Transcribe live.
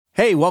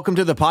Hey, welcome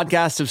to the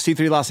podcast of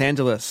C3 Los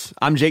Angeles.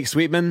 I'm Jake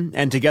Sweetman,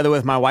 and together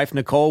with my wife,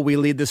 Nicole, we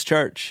lead this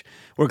church.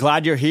 We're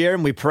glad you're here,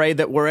 and we pray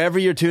that wherever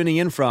you're tuning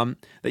in from,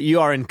 that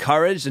you are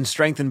encouraged and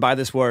strengthened by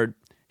this word.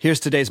 Here's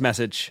today's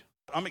message.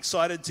 I'm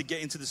excited to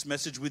get into this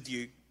message with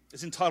you.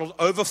 It's entitled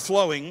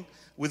Overflowing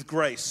with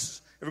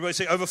Grace. Everybody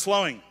say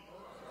overflowing.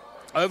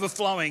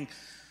 Overflowing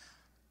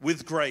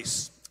with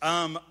grace.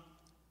 When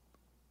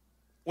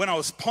I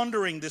was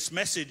pondering this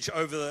message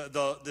over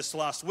this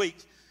last week,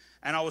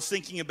 and I was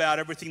thinking about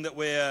everything that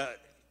we're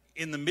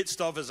in the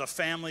midst of as a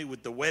family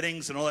with the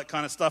weddings and all that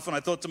kind of stuff, and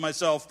I thought to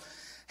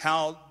myself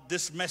how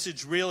this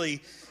message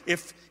really,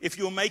 if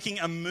you were making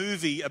a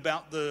movie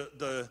about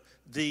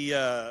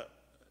the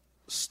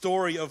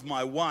story of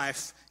my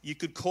wife, you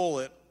could call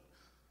it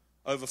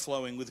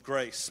Overflowing with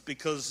Grace,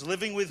 because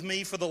living with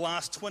me for the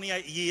last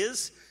 28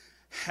 years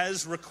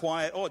has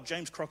required... Oh,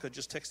 James Crocker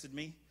just texted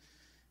me.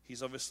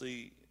 He's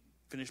obviously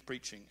finished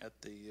preaching at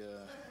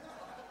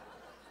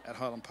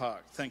Highland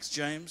Park. Thanks,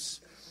 James.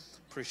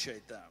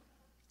 Appreciate that.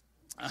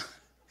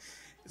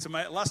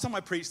 Last time I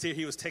preached here,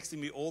 he was texting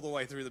me all the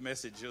way through the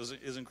message. It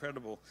was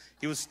incredible.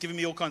 He was giving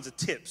me all kinds of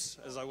tips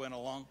as I went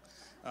along.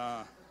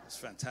 It's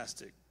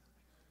fantastic.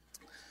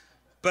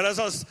 But as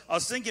I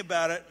was thinking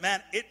about it,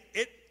 man,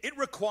 it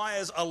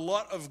requires a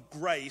lot of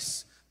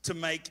grace to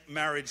make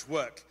marriage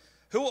work.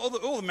 Who are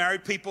all the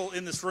married people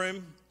in this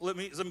room? Let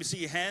me see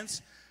your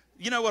hands.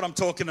 You know what I'm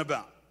talking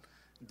about.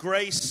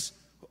 Grace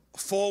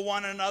for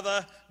one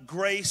another,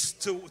 grace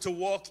to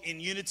walk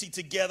in unity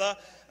together,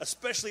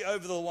 especially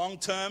over the long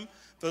term.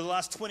 For the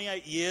last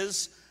 28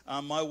 years,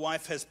 my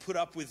wife has put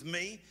up with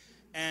me,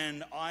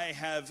 and I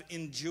have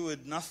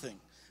endured nothing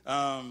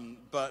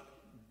but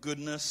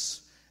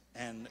goodness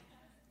and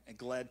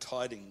glad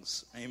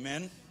tidings.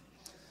 Amen.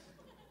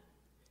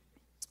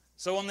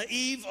 So on the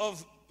eve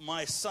of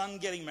my son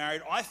getting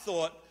married, I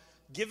thought,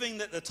 given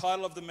that the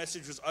title of the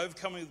message was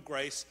Overcoming with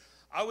Grace,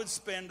 I would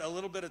spend a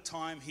little bit of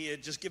time here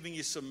just giving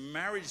you some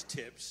marriage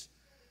tips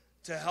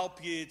to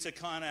help you to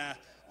kind of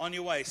on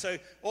your way. So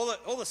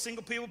all the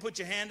single people, put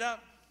your hand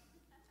up.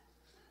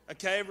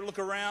 Okay, look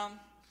around.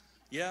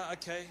 Yeah,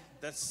 okay,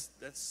 that's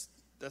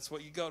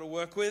what you got to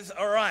work with.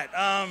 All right.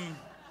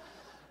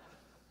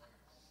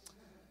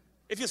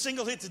 If you're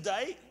single here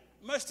today,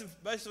 most of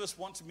us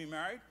want to be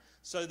married,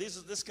 so this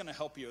is going to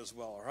help you as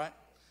well.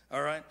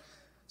 All right.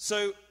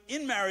 So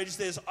in marriage,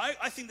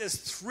 I think there's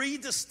three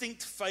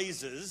distinct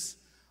phases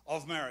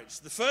of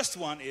marriage. The first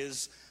one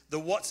is the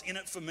what's in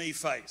it for me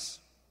phase.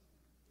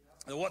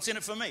 The what's in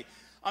it for me.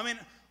 I mean,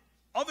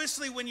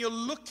 obviously when you're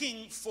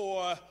looking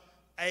for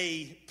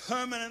a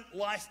permanent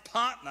life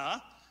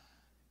partner,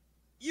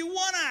 you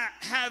want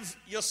to have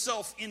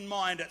yourself in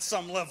mind at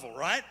some level,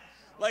 right?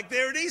 Like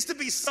there needs to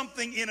be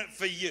something in it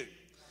for you.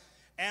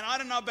 And I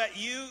don't know about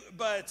you,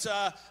 but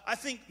I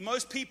think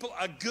most people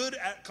are good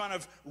at kind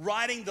of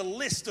writing the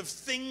list of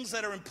things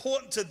that are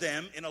important to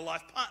them in a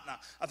life partner.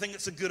 I think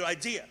it's a good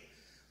idea.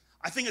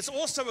 I think it's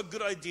also a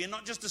good idea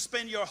not just to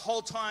spend your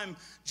whole time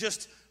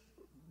just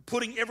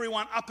putting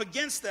everyone up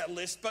against that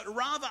list, but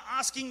rather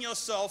asking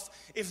yourself,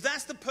 if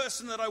that's the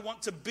person that I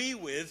want to be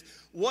with,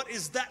 what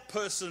is that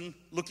person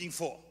looking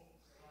for?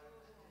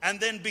 And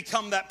then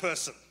become that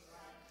person.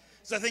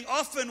 So I think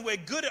often we're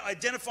good at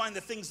identifying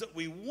the things that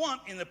we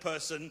want in the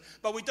person,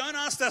 but we don't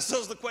ask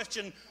ourselves the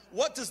question,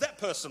 what does that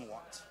person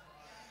want?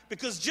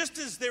 Because just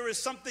as there is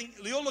something,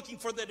 you're looking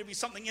for there to be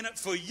something in it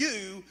for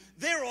you,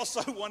 they're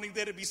also wanting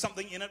there to be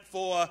something in it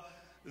for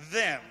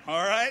them,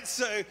 all right?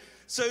 So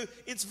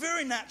it's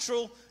very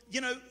natural,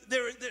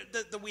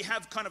 that we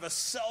have kind of a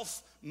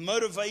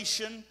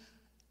self-motivation.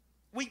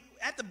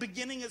 At the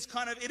beginning,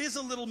 it is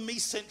a little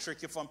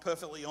me-centric, if I'm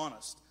perfectly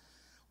honest.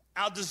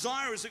 Our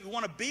desire is that we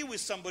want to be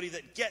with somebody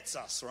that gets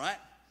us, right?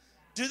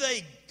 Do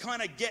they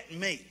kind of get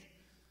me?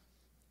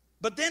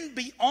 But then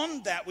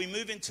beyond that, we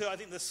move into, I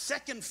think, the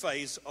second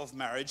phase of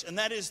marriage, and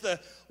that is the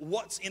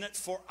what's in it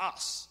for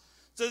us.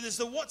 So there's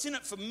the what's in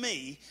it for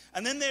me,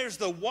 and then there's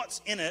the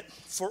what's in it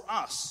for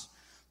us.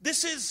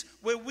 This is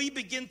where we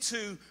begin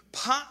to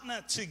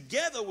partner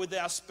together with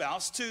our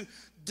spouse to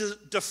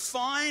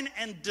define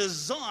and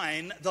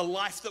design the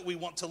life that we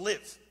want to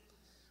live,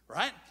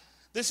 right?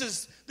 This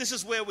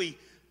is where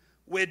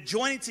we're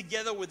joining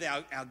together with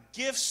our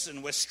gifts,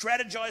 and we're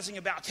strategizing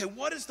about, okay,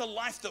 what is the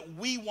life that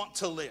we want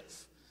to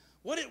live?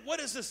 What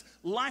is this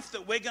life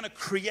that we're going to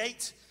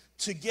create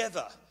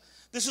together?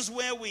 This is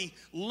where we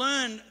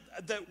learn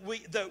that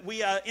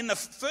we are in the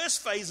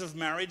first phase of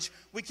marriage.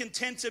 We can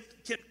tend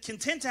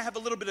to have a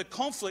little bit of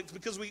conflict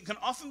because we can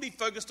often be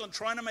focused on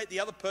trying to make the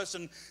other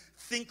person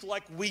think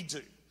like we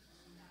do.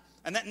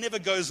 And that never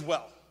goes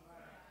well.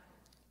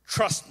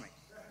 Trust me.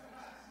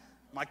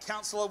 My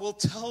counselor will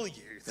tell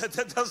you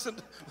that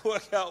doesn't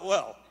work out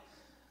well.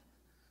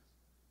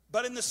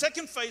 But in the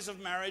second phase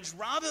of marriage,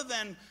 rather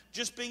than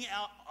just being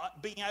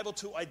able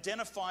to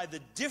identify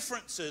the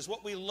differences,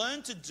 what we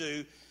learn to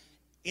do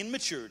in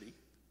maturity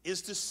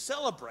is to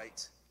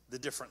celebrate the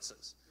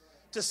differences.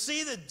 To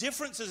see the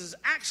differences is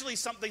actually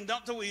something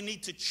not that we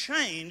need to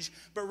change,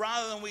 but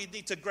rather than we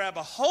need to grab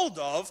a hold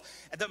of,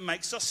 and that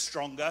makes us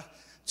stronger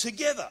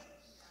together.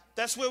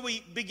 That's where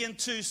we begin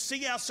to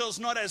see ourselves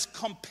not as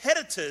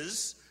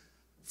competitors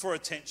for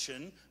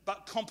attention,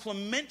 but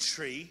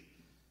complementary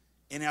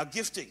in our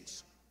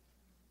giftings.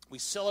 We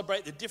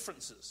celebrate the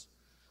differences.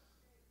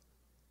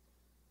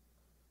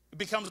 It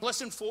becomes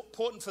less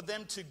important for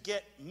them to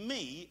get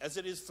me as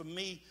it is for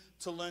me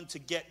to learn to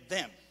get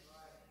them.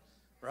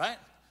 Right?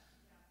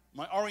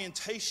 My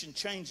orientation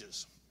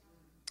changes.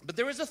 But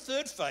there is a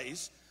third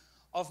phase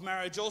of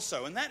marriage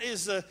also, and that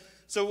is,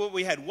 so what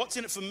we had, what's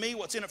in it for me,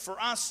 what's in it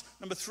for us.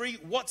 Number 3,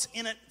 what's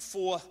in it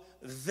for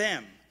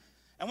them.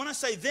 And when I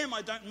say them,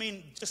 I don't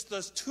mean just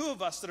those two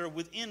of us that are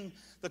within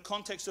the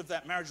context of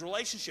that marriage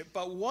relationship,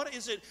 but what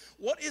is it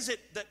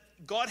that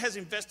God has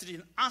invested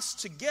in us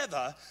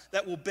together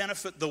that will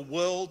benefit the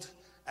world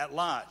at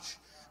large?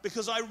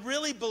 Because I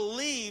really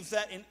believe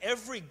that in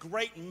every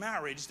great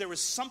marriage, there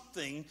is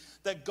something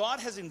that God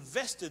has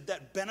invested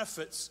that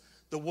benefits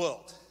the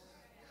world.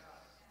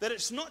 That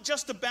it's not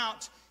just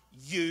about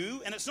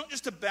you, and it's not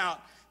just about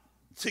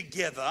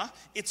together,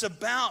 it's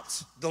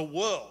about the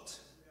world.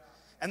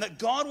 And that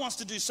God wants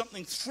to do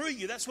something through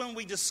you. That's when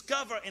we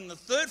discover in the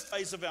third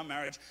phase of our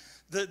marriage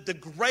the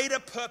greater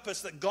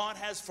purpose that God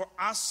has for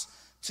us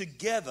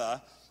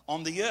together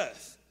on the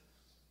earth.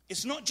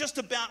 It's not just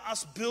about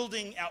us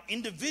building our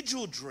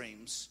individual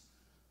dreams,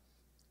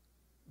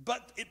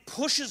 but it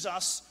pushes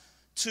us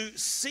to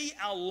see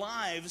our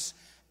lives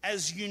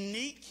as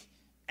unique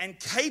and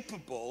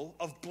capable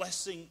of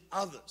blessing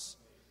others.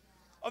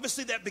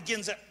 Obviously, that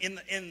begins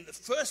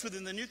first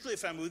within the nuclear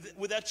family,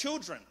 with our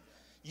children.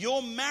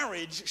 Your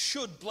marriage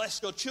should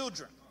bless your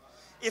children.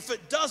 If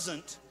it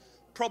doesn't,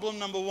 problem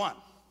number 1.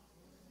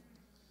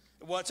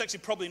 Well, it's actually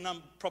probably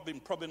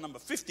number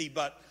 50,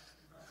 but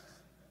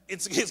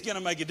it's going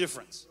to make a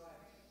difference.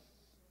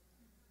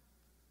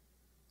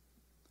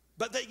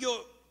 But that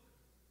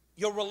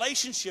your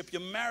relationship,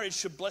 your marriage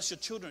should bless your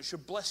children. It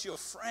should bless your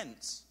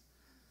friends.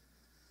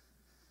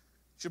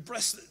 It should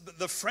bless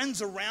the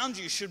friends around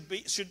you. Should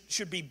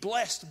be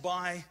blessed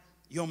by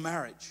your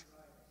marriage.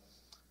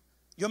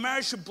 Your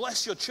marriage should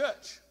bless your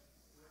church.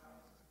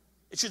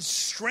 It should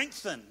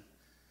strengthen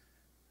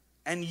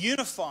and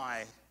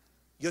unify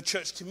your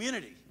church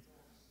community.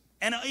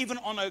 And even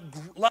on a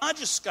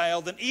larger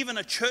scale than even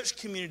a church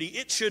community,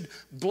 it should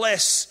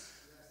bless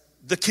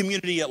the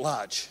community at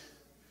large.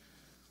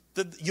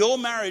 That your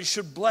marriage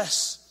should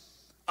bless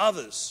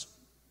others.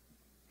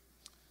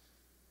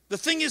 The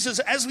thing is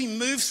as we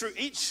move through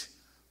each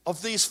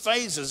of these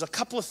phases, a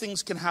couple of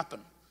things can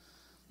happen.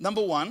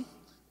 Number 1,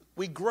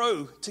 we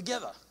grow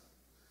together.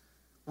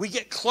 We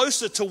get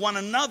closer to one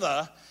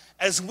another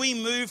as we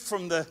move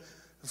from the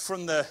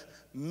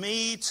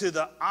me to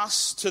the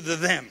us to the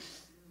them.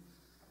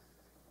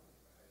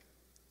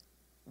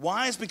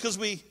 Why? It's because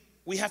we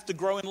have to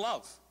grow in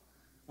love.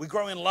 We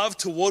grow in love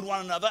toward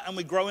one another, and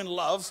we grow in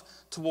love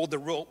toward the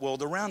real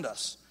world around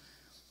us.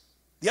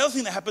 The other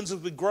thing that happens is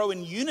we grow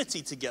in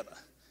unity together.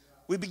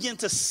 We begin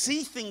to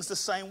see things the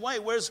same way.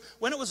 Whereas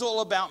when it was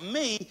all about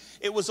me,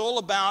 it was all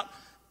about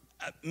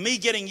me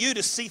getting you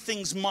to see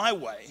things my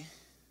way.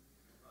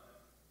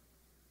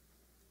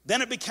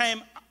 Then it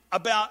became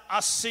about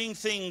us seeing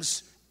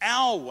things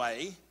our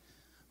way.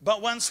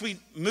 But once we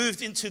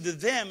moved into the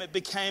them, it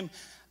became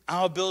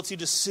our ability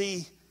to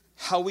see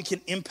how we can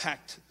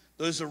impact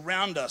those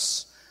around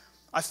us.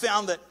 I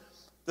found that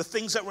the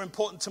things that were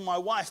important to my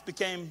wife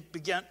began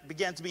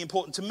to be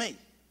important to me.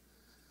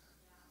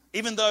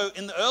 Even though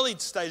in the early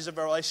stages of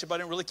our relationship, I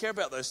didn't really care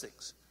about those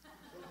things.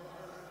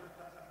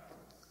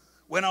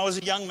 When I was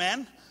a young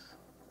man,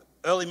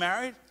 early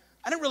married,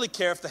 I didn't really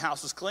care if the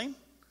house was clean.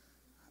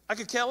 I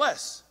could care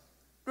less.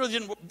 Really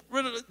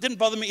didn't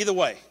bother me either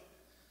way.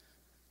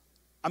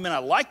 I mean, I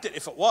liked it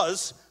if it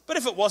was, but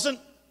if it wasn't,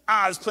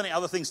 there's plenty of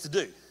other things to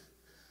do.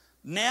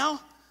 Now,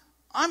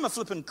 I'm a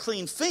flipping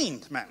clean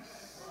fiend, man.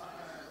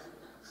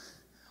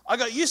 I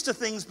got used to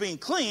things being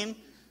clean,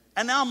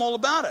 and now I'm all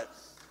about it.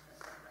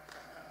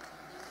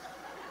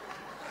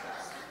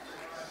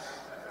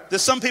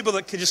 There's some people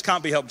that just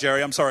can't be helped,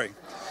 Jerry. I'm sorry.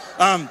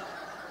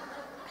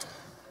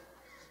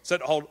 It's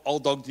that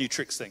old dog new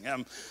tricks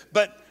thing.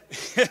 But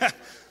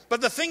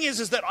the thing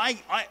is that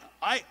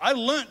I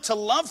learned to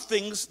love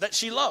things that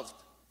she loved.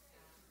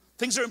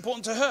 Things that are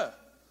important to her.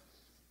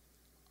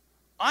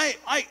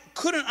 I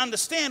couldn't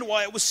understand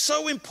why it was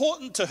so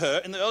important to her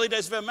in the early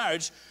days of our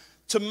marriage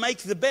to make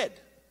the bed,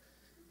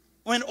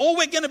 when all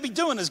we're going to be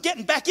doing is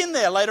getting back in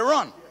there later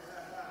on.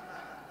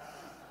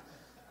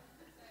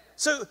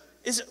 So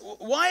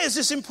why is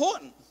this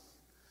important?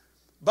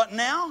 But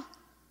now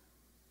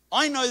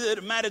I know that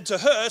it mattered to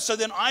her, so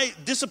then I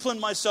disciplined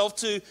myself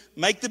to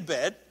make the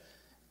bed.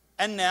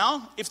 And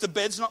now, if the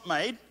bed's not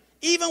made,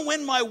 even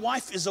when my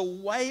wife is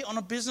away on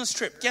a business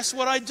trip, guess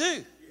what I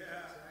do?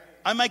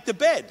 I make the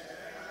bed.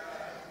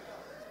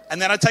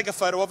 And then I take a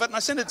photo of it and I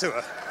send it to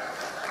her.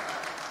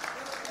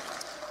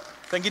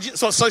 Thank you.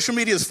 That's what social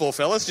media is for,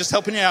 fellas. Just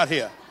helping you out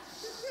here.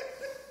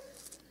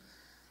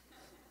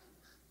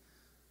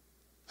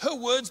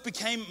 words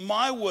became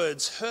my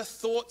words. Her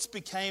thoughts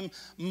became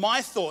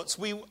my thoughts.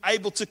 We were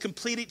able to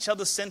complete each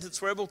other's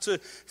sentence. We're able to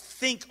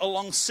think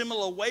along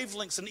similar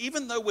wavelengths. And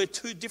even though we're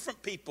two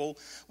different people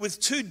with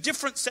two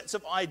different sets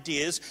of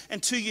ideas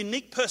and two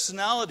unique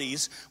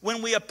personalities,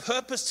 when we are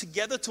purposed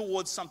together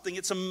towards something,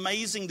 it's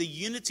amazing the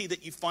unity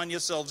that you find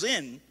yourselves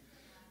in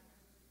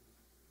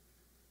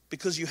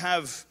because you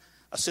have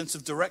a sense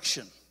of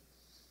direction.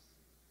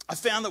 I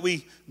found that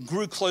we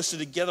grew closer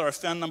together. I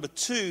found, number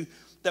two,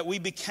 that we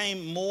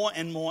became more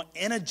and more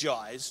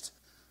energized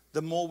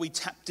the more we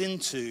tapped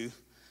into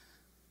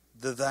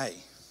the they.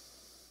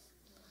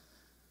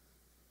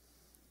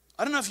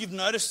 I don't know if you've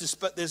noticed this,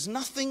 but there's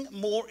nothing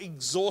more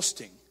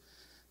exhausting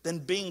than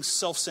being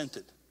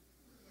self-centered.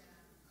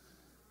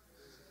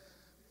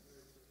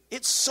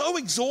 It's so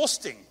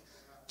exhausting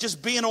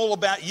just being all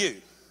about you.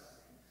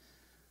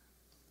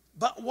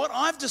 But what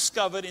I've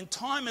discovered in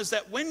time is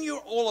that when you're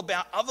all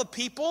about other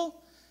people,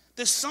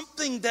 there's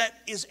something that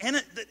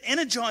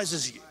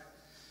energizes you.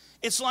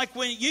 It's like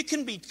when you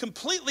can be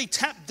completely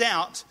tapped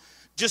out,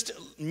 just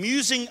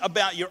musing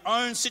about your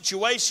own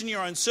situation,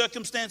 your own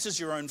circumstances,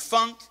 your own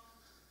funk.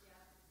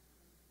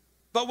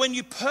 But when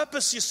you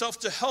purpose yourself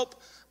to help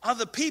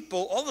other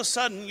people, all of a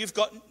sudden you've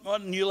got a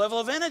new level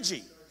of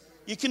energy.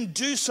 You can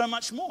do so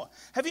much more.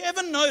 Have you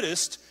ever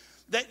noticed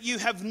that you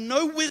have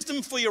no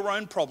wisdom for your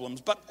own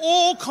problems, but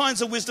all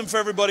kinds of wisdom for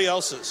everybody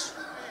else's?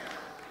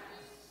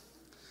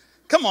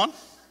 Come on.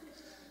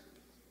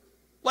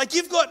 Like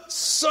you've got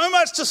so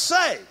much to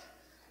say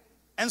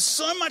and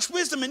so much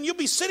wisdom, and you'll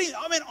be sitting,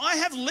 I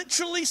have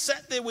literally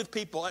sat there with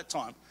people at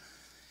times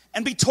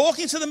and be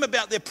talking to them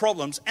about their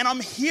problems, and I'm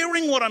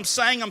hearing what I'm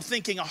saying. I'm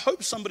thinking, I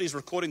hope somebody's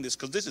recording this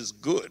because this is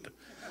good.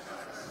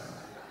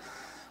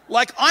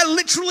 Like I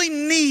literally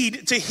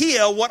need to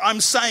hear what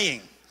I'm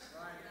saying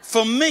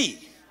for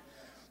me.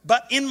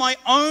 But in my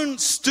own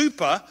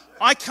stupor,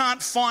 I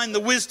can't find the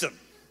wisdom.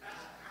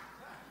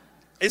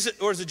 Is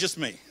it, or is it just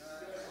me?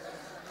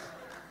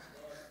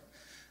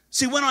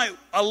 See, when I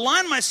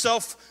align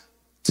myself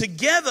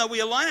together, we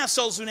align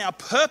ourselves in our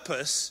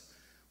purpose,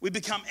 we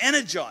become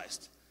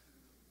energized.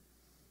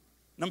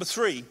 Number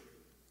three,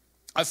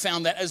 I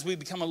found that as we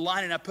become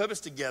aligned in our purpose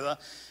together,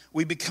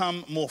 we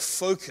become more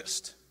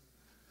focused.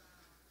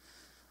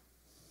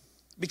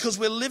 Because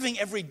we're living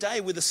every day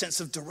with a sense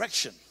of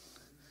direction.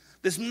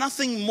 There's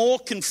nothing more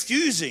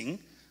confusing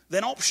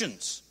than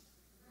options.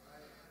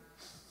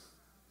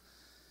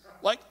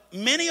 Like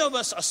many of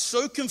us are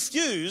so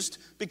confused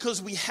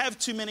because we have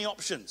too many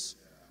options.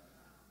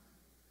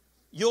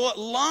 Your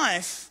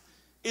life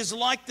is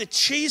like the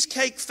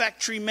Cheesecake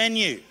Factory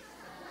menu.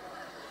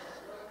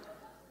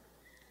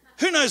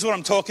 Who knows what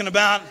I'm talking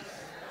about?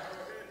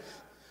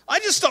 I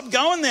just stopped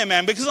going there,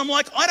 man, because I'm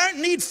like, I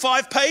don't need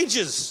 5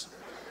 pages.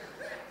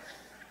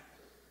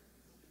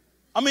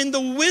 I mean,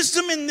 the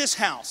wisdom in this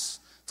house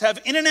to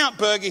have In-N-Out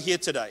Burger here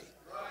today.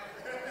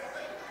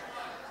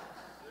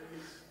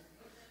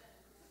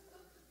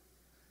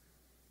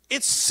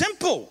 It's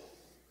simple.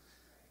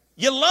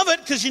 You love it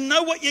because you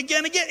know what you're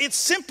going to get. It's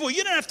simple.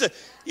 You don't have to,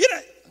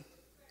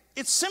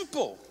 it's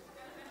simple.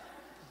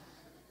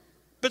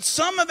 But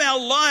some of our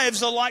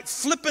lives are like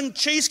flipping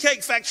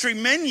Cheesecake Factory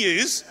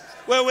menus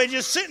where we're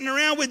just sitting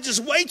around with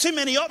just way too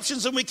many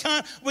options and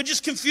we're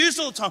just confused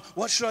all the time.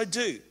 What should I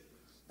do?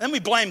 Then we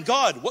blame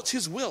God. What's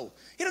his will?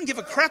 He doesn't give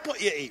a crap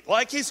what you eat.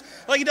 Like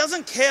he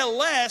doesn't care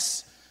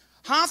less.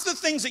 Half the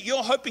things that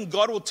you're hoping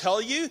God will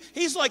tell you,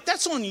 he's like,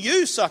 that's on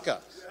you, sucker.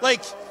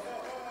 Like,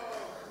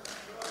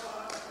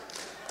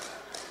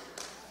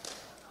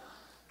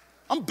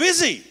 I'm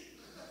busy.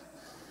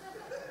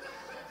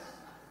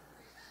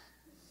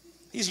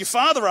 He's your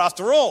father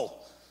after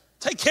all.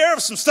 Take care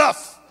of some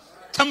stuff.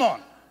 Come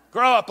on,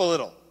 grow up a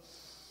little.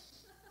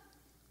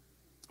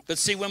 But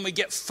see, when we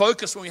get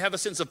focused, when we have a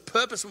sense of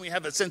purpose, when we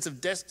have a sense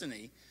of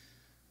destiny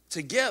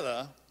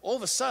together, all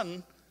of a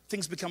sudden,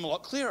 things become a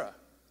lot clearer.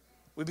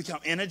 We become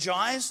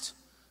energized.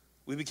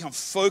 We become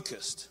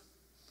focused.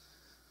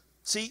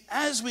 See,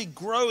 as we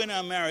grow in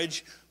our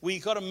marriage, we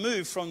got to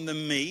move from the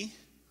me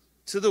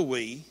to the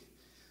we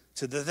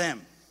to the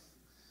them.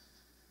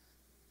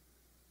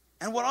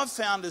 And what I've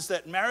found is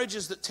that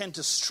marriages that tend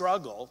to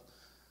struggle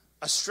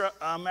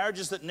are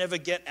marriages that never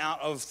get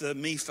out of the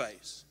me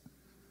phase.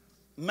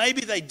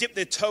 Maybe they dip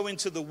their toe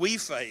into the we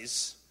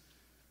phase,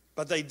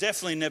 but they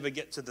definitely never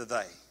get to the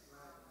they.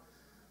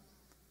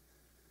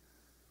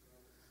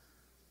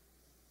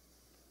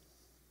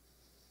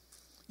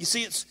 You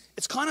see,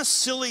 it's kind of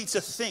silly to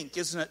think,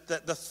 isn't it,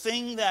 that the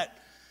thing that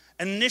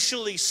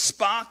initially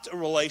sparked a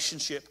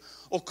relationship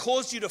or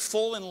caused you to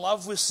fall in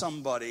love with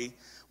somebody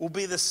will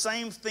be the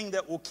same thing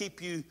that will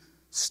keep you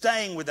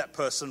staying with that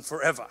person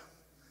forever.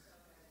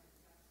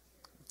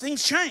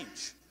 Things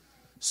change.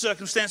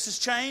 Circumstances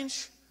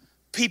change.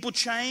 People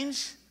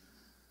change.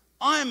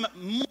 I'm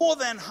more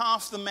than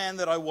half the man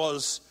that I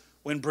was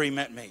when Bree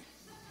met me.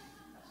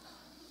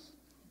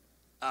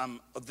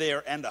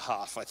 There and a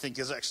half, I think,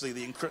 is actually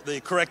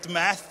the correct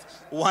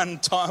math. 1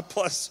 time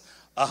plus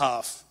a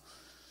half.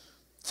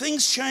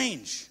 Things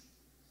change.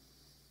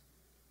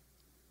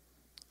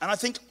 And I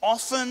think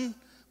often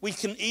we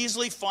can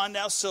easily find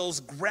ourselves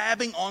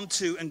grabbing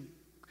onto and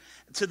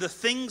to the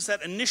things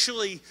that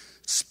initially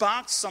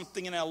sparked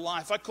something in our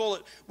life. I call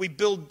it, we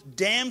build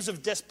dams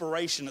of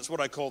desperation, that's what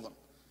I call them.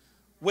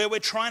 Where we're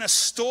trying to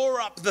store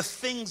up the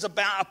things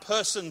about a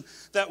person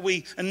that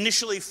we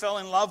initially fell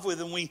in love with,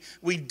 and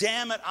we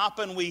dam it up,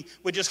 and we're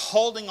just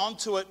holding on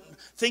to it,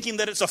 thinking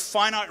that it's a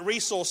finite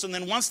resource, and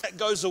then once that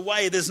goes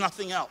away, there's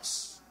nothing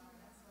else.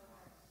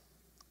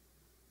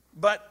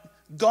 But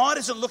God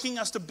isn't looking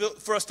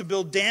for us to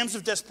build dams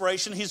of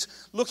desperation. He's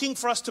looking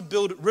for us to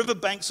build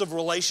riverbanks of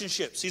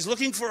relationships. He's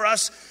looking for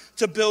us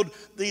to build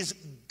these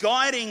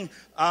guiding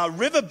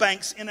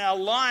riverbanks in our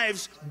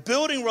lives,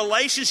 building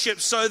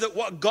relationships so that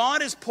what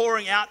God is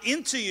pouring out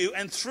into you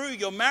and through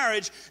your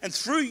marriage and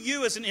through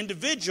you as an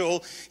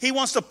individual, He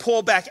wants to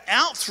pour back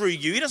out through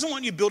you. He doesn't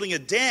want you building a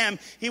dam.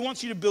 He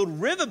wants you to build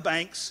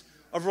riverbanks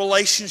of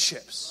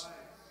relationships.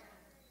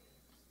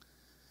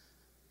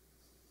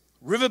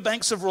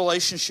 Riverbanks of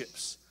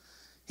relationships.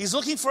 He's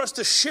looking for us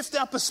to shift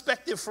our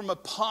perspective from a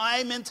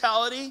pie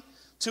mentality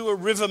to a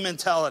river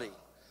mentality.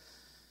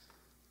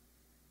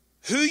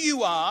 Who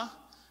you are,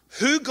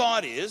 who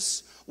God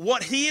is,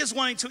 what He is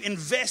wanting to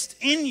invest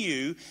in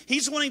you,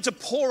 He's wanting to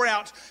pour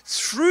out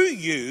through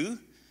you,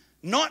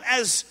 not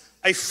as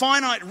a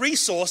finite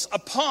resource, a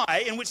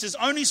pie in which there's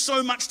only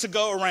so much to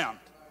go around,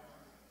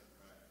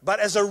 but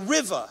as a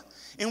river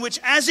in which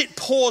as it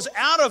pours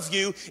out of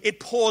you, it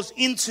pours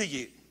into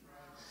you.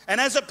 And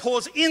as it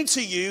pours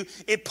into you,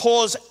 it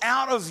pours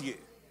out of you.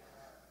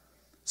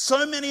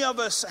 So many of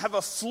us have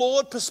a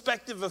flawed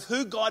perspective of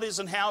who God is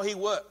and how He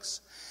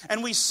works.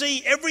 And we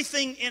see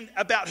everything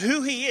about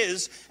who He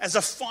is as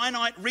a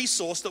finite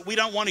resource that we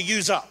don't want to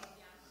use up.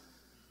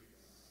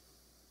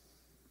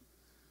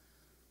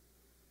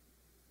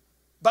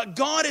 But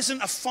God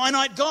isn't a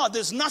finite God.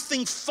 There's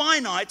nothing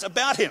finite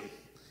about Him.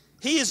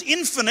 He is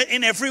infinite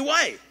in every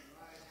way.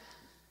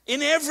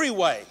 In every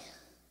way.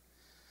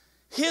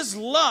 His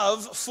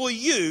love for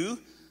you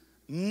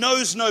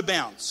knows no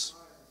bounds.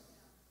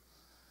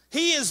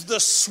 He is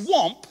the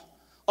swamp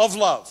of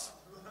love.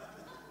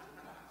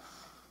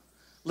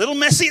 Little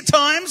messy at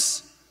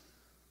times,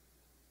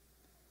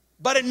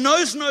 but it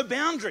knows no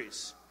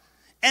boundaries.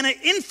 And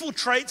it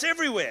infiltrates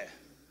everywhere.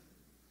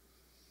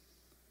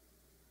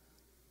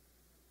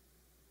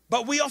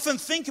 But we often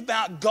think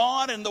about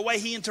God and the way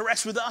He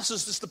interacts with us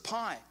as just a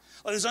pie.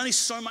 Like there's only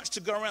so much to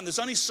go around. There's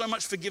only so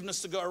much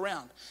forgiveness to go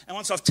around. And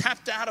once I've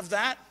tapped out of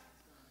that,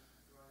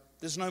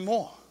 there's no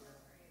more.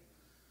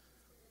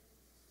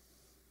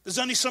 There's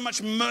only so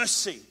much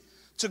mercy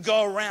to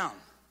go around.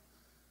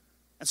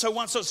 And so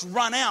once it's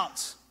run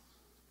out,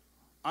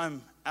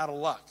 I'm out of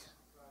luck.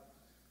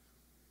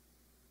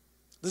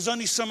 There's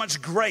only so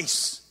much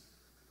grace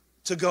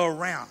to go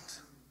around.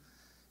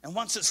 And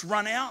once it's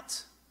run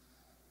out,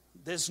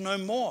 there's no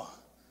more.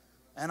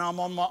 And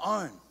I'm on my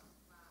own.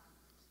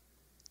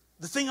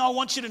 The thing I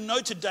want you to know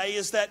today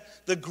is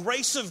that the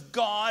grace of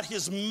God,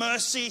 His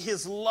mercy,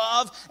 His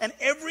love, and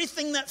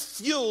everything that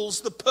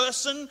fuels the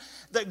person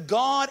that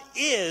God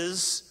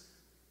is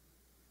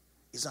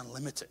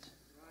unlimited.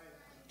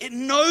 It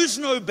knows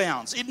no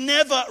bounds. It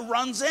never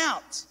runs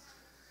out.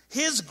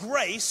 His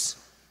grace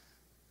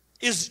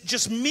is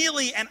just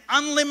merely an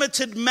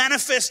unlimited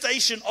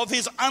manifestation of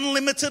His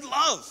unlimited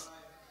love.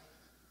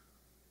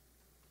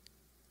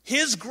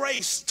 His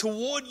grace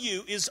toward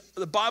you is,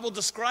 the Bible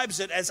describes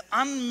it as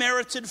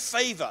unmerited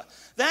favor.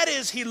 That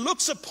is, He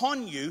looks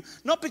upon you,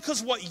 not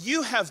because what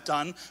you have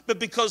done, but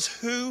because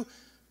who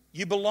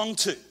you belong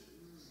to.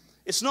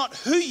 It's not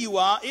who you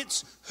are,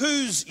 it's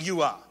whose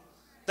you are.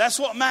 That's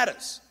what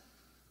matters.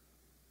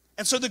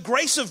 And so the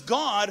grace of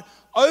God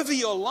over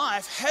your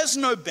life has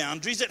no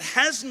boundaries, it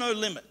has no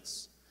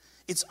limits.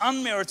 It's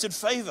unmerited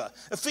favor.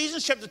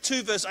 Ephesians chapter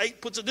 2 verse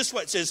 8 puts it this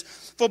way, it says,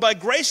 "For by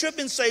grace you have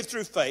been saved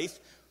through faith,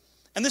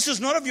 and this is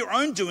not of your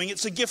own doing,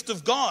 it's a gift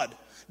of God."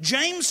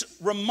 James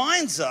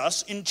reminds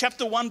us in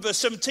chapter 1 verse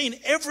 17,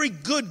 every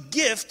good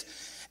gift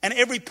and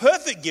every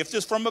perfect gift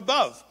is from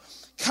above,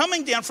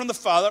 coming down from the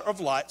Father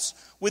of lights,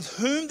 with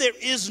whom there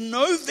is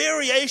no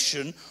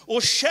variation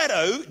or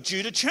shadow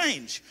due to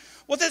change.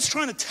 What that's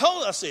trying to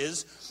tell us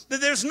is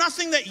that there's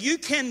nothing that you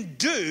can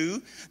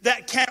do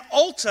that can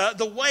alter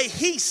the way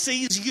He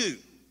sees you.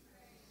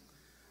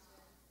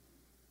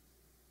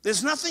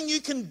 There's nothing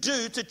you can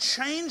do to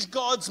change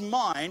God's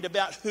mind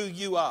about who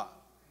you are.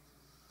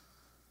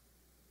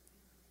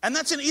 And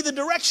that's in either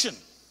direction.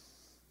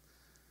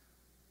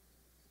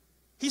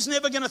 He's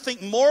never going to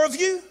think more of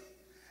you,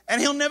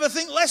 and He'll never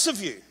think less of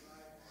you.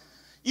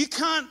 You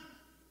can't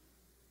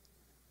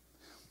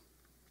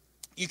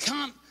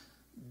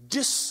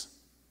disavow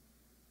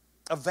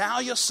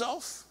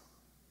yourself.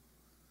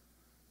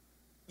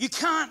 You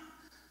can't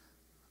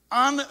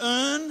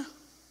unearn.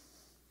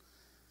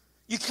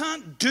 You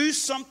can't do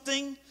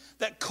something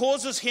that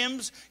causes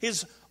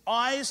His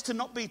eyes to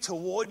not be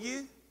toward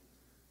you.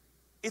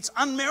 It's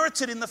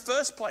unmerited in the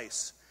first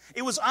place.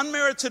 It was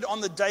unmerited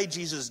on the day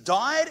Jesus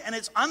died, and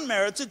it's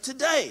unmerited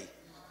today.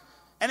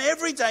 And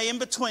every day in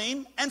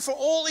between, and for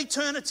all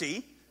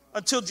eternity,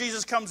 until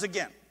Jesus comes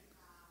again.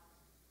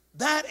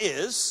 That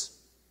is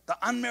the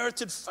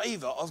unmerited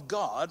favor of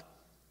God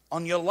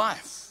on your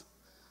life.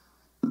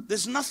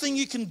 There's nothing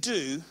you can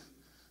do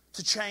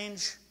to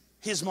change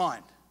his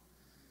mind.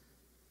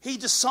 He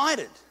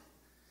decided.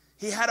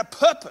 He had a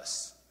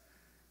purpose.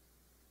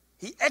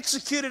 He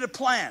executed a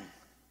plan.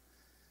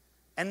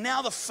 And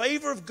now the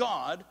favor of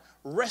God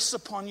rests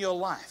upon your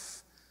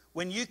life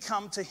when you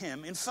come to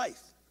him in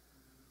faith.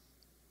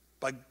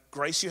 By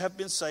grace you have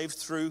been saved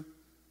through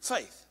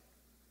faith.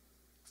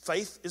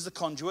 Faith is the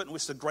conduit in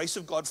which the grace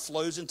of God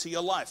flows into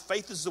your life.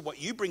 Faith is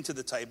what you bring to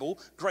the table.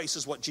 Grace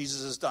is what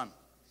Jesus has done.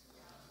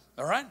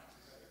 All right?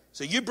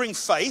 So you bring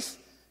faith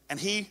and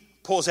he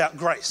pours out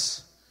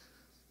grace.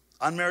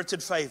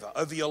 Unmerited favor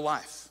over your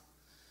life.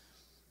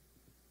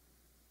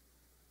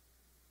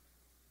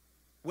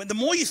 When the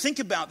more you think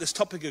about this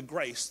topic of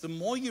grace, the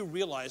more you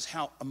realize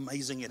how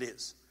amazing it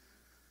is.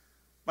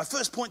 My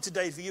first point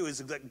today for you is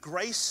that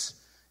grace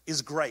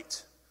is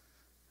great.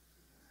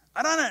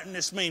 I don't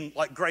just mean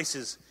like grace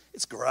is,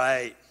 it's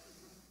great.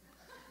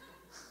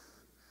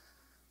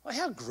 Like,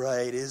 how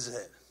great is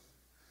it?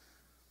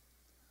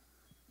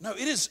 No,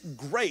 it is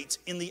great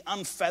in the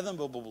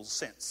unfathomable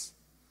sense.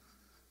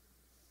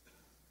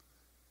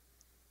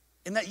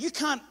 In that you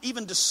can't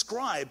even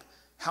describe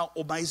how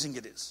amazing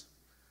it is.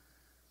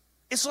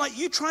 It's like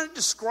you trying to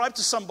describe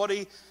to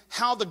somebody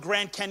how the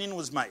Grand Canyon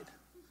was made.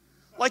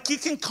 Like, you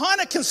can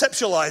kind of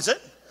conceptualize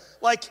it.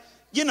 Like,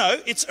 you know,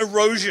 it's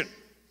erosion.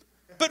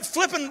 But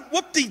flipping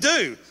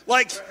whoop-de-doo.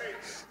 Like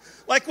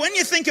when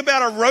you think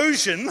about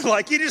erosion,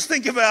 like you just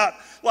think about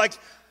like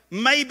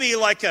maybe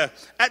like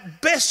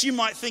at best you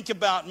might think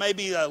about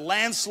maybe a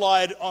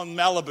landslide on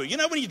Malibu. You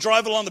know when you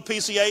drive along the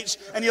PCH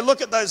and you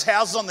look at those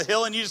houses on the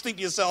hill and you just think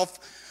to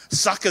yourself,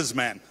 suckers,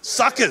 man,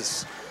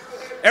 suckers.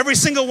 Every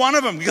single one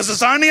of them, because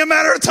it's only a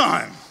matter of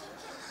time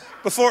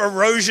before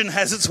erosion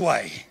has its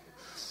way.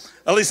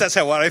 At least that's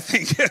how I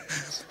think.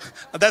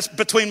 That's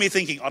between me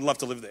thinking, I'd love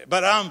to live there.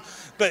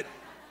 But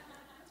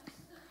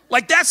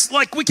like that's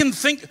like we can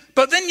think,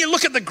 but then you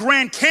look at the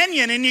Grand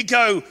Canyon and you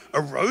go,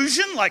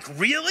 erosion? Like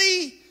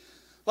really?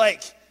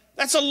 Like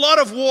that's a lot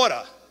of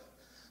water.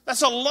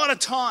 That's a lot of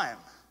time.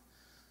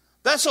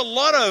 That's a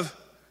lot of,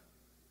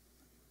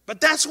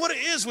 but that's what it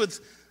is with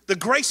the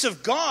grace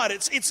of God.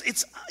 It's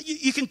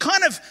you can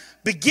kind of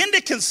begin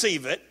to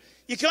conceive it.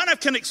 You kind of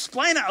can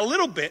explain it a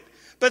little bit.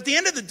 But at the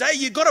end of the day,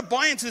 you've got to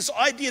buy into this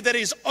idea that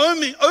is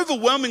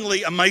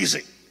overwhelmingly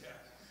amazing.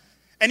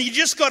 And you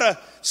just got to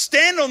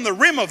stand on the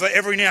rim of it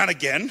every now and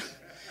again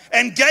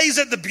and gaze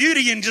at the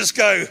beauty and just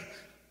go,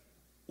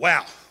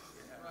 wow.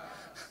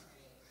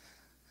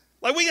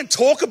 Like we can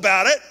talk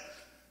about it.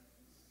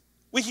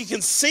 We can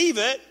conceive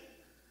it.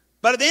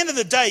 But at the end of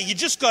the day, you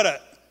just got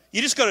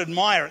to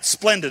admire its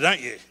splendor,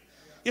 don't you? You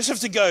just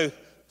have to go,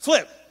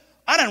 flip.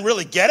 I don't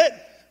really get it,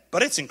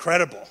 but it's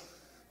incredible.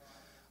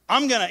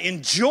 I'm going to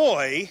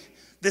enjoy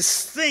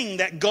this thing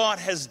that God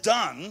has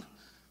done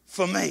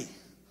for me.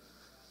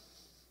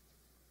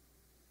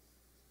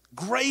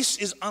 Grace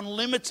is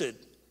unlimited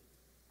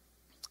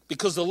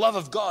because the love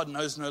of God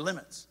knows no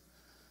limits.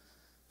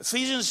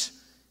 Ephesians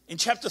in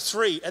chapter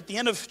 3, at the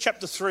end of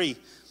chapter 3,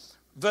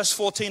 verse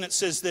 14, it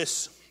says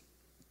this,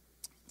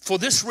 "For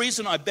this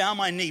reason I bow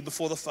my knee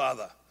before the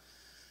Father,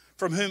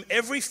 from whom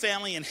every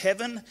family in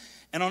heaven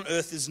and on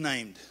earth is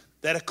named,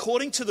 that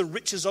according to the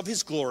riches of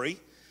his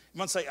glory,"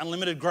 everyone say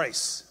unlimited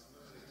grace.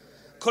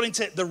 According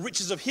to the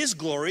riches of his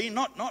glory,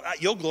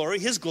 not your glory,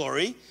 his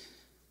glory,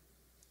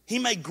 he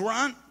may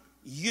grant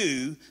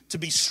you to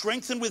be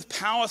strengthened with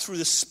power through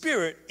the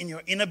Spirit in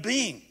your inner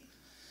being,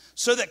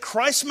 so that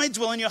Christ may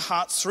dwell in your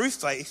hearts through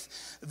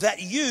faith, that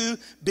you,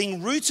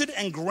 being rooted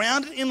and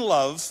grounded in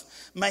love,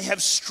 may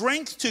have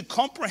strength to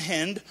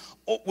comprehend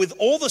with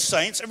all the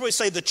saints. Everybody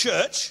say the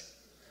church.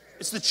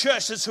 It's the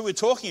church, that's who we're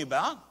talking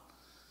about.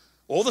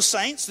 All the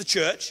saints, the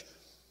church.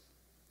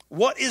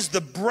 What is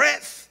the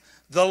breadth,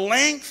 the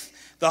length,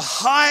 the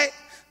height,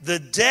 the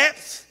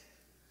depth,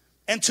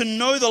 and to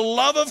know the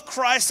love of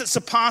Christ that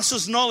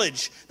surpasses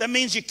knowledge. That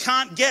means you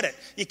can't get it.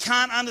 You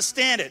can't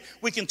understand it.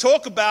 We can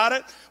talk about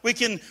it. We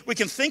can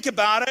think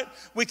about it.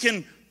 We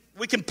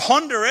can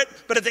ponder it.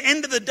 But at the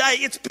end of the day,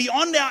 it's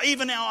beyond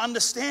even our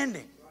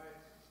understanding.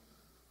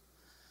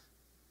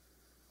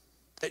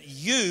 That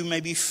you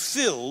may be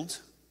filled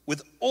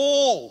with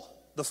all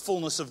the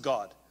fullness of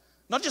God.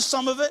 Not just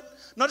some of it,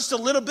 not just a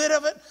little bit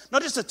of it,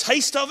 not just a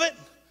taste of it,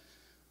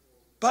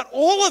 but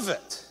all of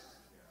it.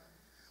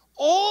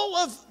 All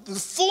of the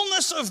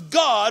fullness of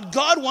God,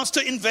 God wants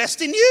to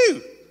invest in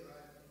you.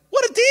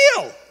 What a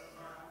deal.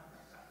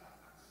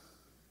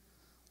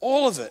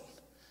 All of it.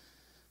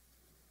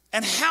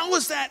 And how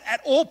is that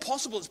at all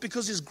possible? It's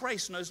because his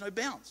grace knows no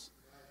bounds.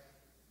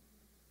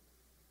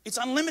 It's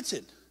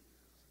unlimited.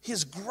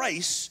 His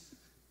grace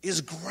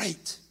is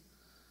great.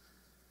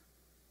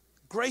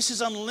 Grace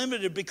is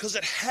unlimited because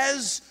it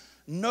has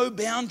no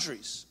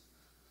boundaries.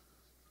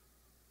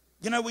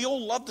 You know, we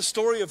all love the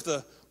story of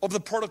the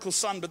prodigal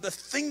son, but the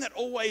thing that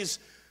always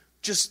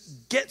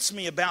just gets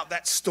me about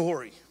that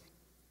story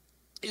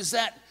is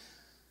that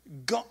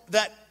God,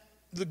 that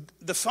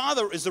the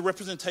father is the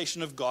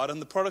representation of God,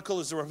 and the prodigal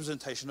is the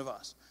representation of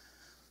us.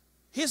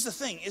 Here's the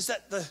thing, is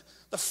that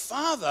the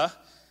father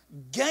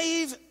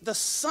gave the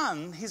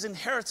son his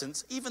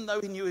inheritance even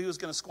though he knew he was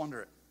going to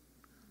squander it.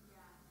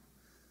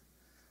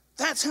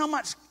 That's how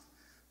much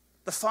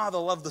the father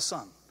loved the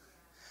son.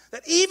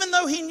 That even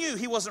though he knew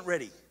he wasn't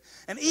ready,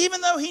 and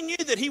even though he knew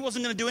that he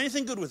wasn't going to do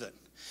anything good with it,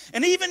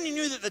 and even he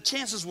knew that the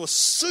chances were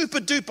super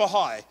duper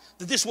high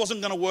that this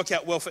wasn't going to work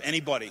out well for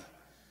anybody,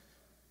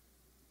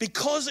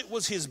 because it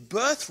was his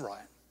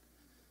birthright,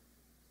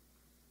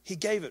 he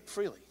gave it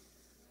freely.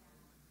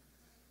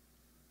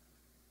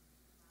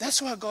 That's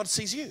how God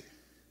sees you.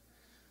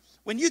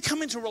 When you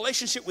come into a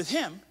relationship with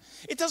him,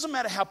 it doesn't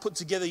matter how put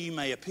together you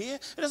may appear.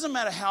 It doesn't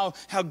matter how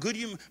good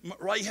you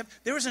have.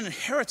 There is an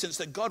inheritance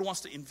that God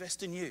wants to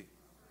invest in you.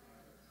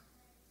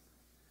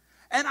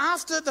 And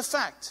after the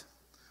fact,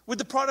 with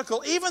the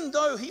prodigal, even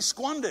though he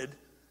squandered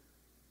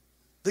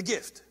the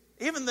gift,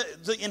 even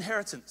the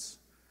inheritance,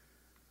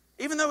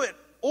 even though it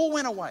all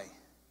went away,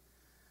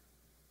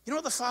 you know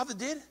what the father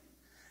did?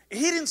 He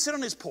didn't sit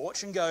on his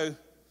porch and go,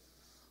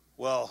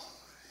 well,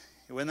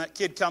 when that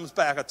kid comes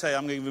back, I tell you,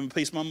 I'm going to give him a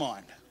piece of my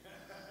mind.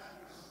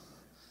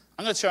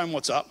 I'm going to show him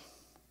what's up.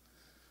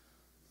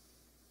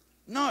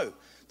 No.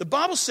 The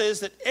Bible says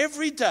that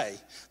every day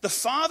the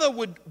father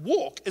would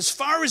walk as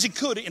far as he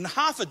could in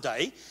half a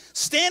day,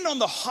 stand on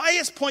the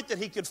highest point that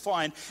he could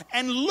find,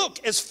 and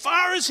look as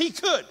far as he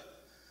could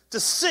to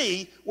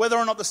see whether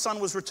or not the son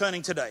was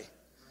returning today.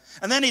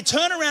 And then he'd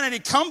turn around and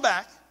he'd come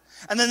back,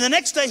 and then the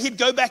next day he'd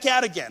go back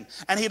out again,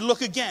 and he'd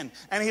look again,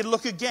 and he'd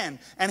look again,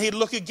 and he'd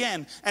look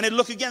again, and he'd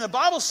look again. The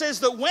Bible says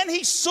that when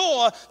he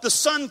saw the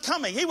son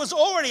coming, he was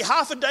already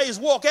half a day's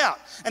walk out,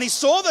 and he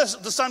saw the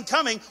son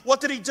coming. What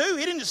did he do?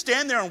 He didn't just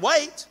stand there and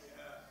wait.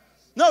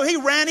 No, he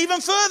ran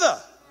even further.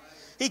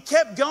 He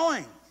kept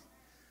going.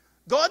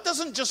 God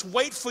doesn't just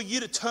wait for you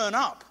to turn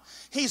up.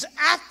 He's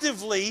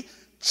actively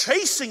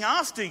chasing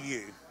after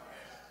you,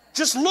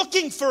 just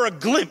looking for a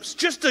glimpse,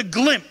 just a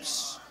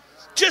glimpse,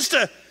 just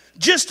a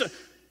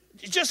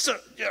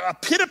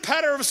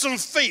pitter-patter of some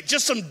feet,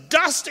 just some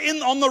dust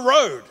on the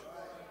road.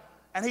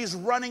 And he's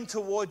running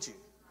towards you.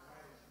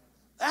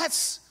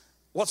 That's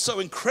what's so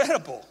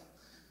incredible,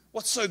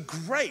 what's so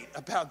great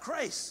about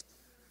grace.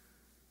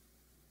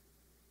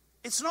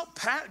 It's not,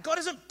 God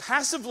isn't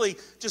passively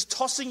just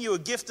tossing you a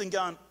gift and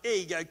going, here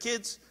you go,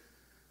 kids.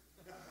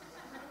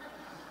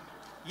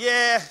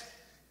 Yeah,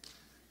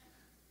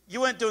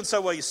 you weren't doing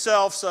so well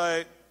yourself,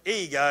 so here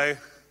you go.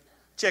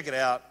 Check it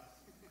out.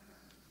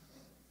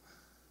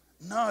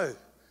 No,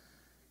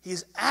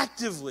 he's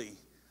actively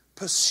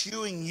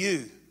pursuing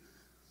you.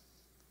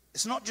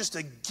 It's not just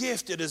a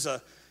gift, it is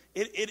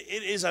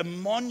a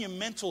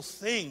monumental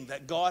thing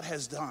that God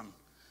has done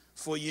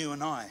for you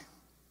and I.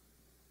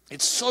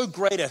 It's so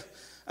great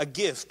a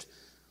gift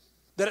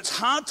that it's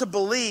hard to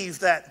believe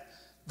that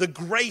the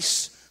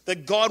grace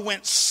that God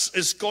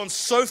has gone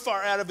so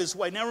far out of his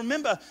way. Now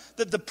remember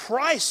that the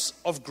price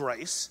of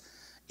grace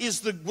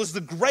was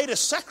the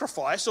greatest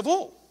sacrifice of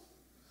all.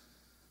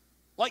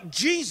 Like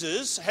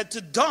Jesus had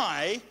to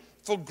die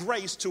for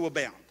grace to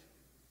abound.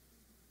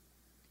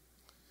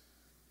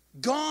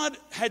 God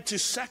had to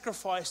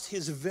sacrifice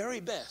his very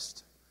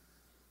best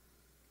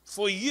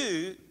for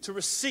you to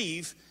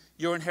receive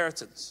your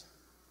inheritance.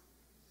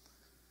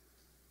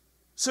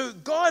 So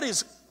God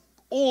is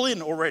all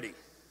in already.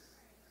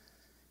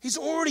 He's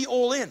already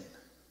all in.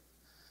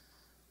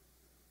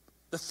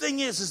 The thing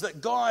is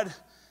that God,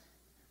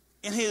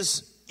 in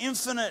his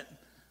infinite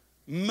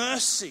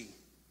mercy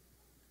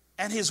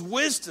and his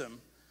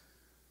wisdom,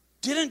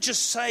 didn't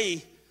just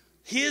say,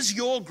 here's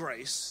your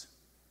grace,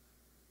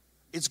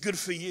 it's good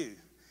for you.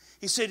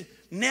 He said,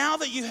 now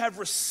that you have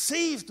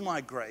received my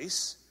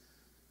grace,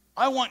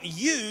 I want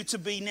you to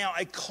be now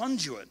a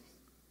conduit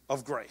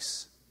of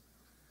grace.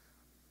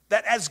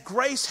 That as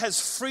grace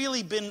has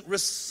freely been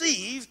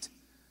received,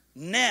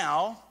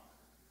 now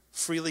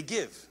freely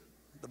give,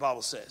 the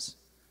Bible says.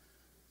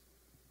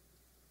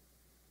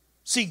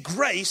 See,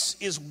 grace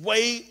is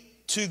way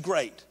too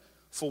great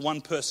for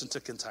one person to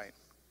contain.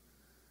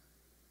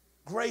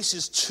 Grace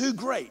is too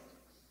great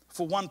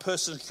for one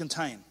person to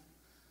contain.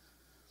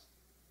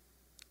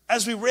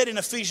 As we read in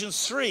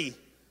Ephesians 3,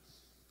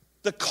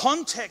 the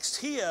context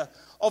here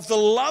of the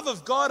love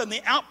of God and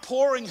the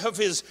outpouring of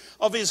his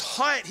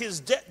height,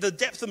 the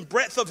depth and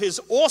breadth of his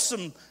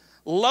awesome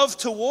love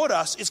toward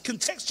us is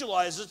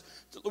contextualized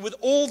with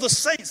all the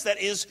saints, that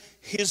is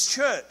his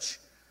church.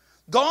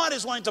 God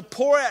is wanting to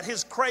pour out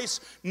his grace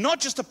not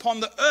just upon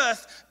the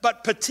earth,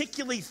 but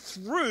particularly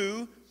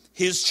through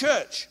his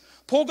church.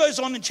 Paul goes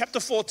on in chapter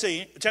 4,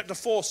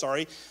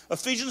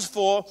 Ephesians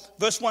 4,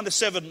 verse 1 to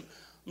 7. I'm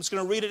just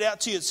going to read it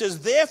out to you. It says,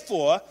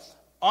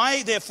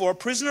 I, a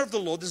prisoner of the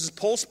Lord, this is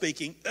Paul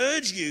speaking,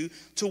 urge you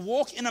to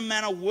walk in a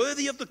manner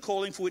worthy of the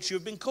calling for which you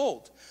have been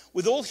called,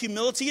 with all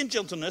humility and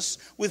gentleness,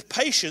 with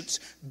patience,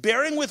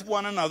 bearing with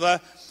one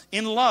another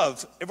in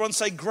love. Everyone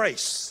say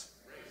grace.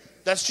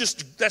 That's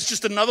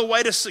just another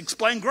way to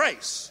explain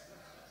grace.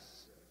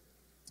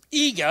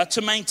 eager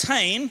to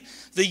maintain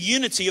the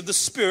unity of the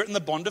Spirit and the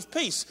bond of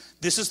peace.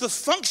 This is the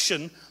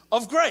function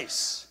of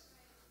grace.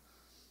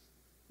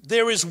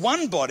 There is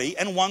one body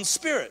and one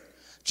Spirit,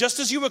 just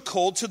as you were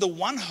called to the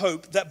one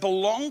hope that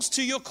belongs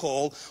to your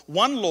call,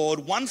 one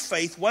Lord, one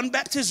faith, one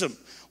baptism,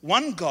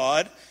 one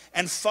God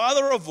and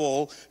Father of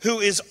all, who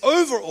is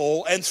over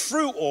all and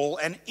through all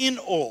and in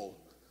all.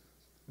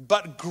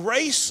 But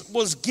grace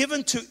was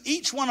given to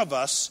each one of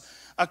us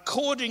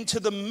according to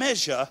the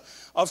measure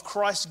of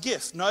Christ's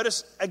gift.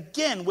 Notice,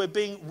 again, we're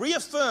being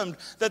reaffirmed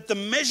that the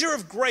measure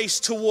of grace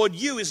toward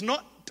you is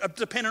not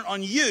dependent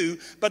on you,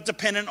 but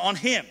dependent on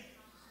Him.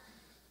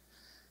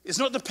 It's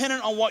not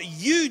dependent on what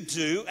you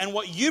do and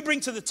what you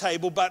bring to the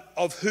table, but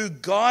of who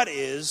God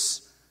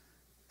is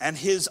and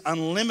His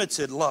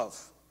unlimited love.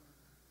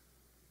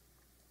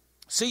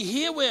 See,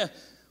 here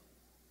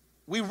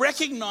we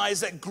recognize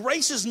that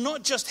grace is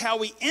not just how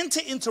we enter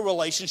into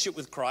relationship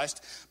with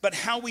Christ, but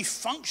how we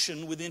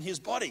function within His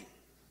body.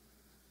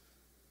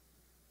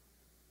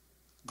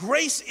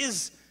 Grace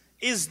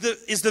is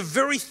the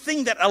very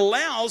thing that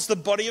allows the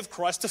body of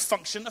Christ to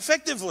function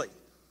effectively.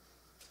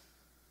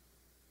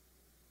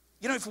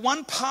 You know, if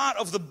one part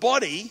of the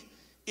body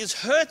is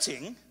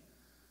hurting,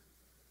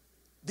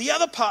 the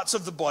other parts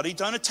of the body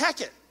don't attack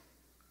it.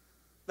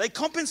 They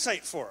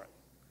compensate for it.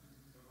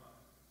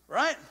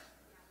 Right?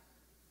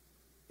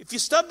 If you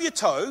stub your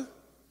toe,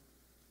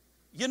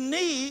 your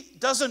knee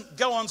doesn't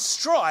go on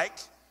strike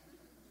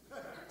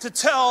to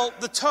tell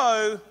the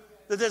toe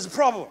that there's a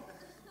problem.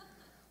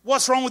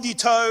 What's wrong with your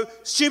toe?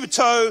 Stupid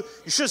toe.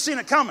 You should have seen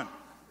it coming.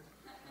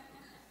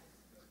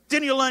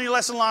 Didn't you learn your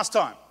lesson last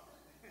time?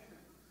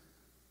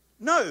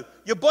 No,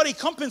 your body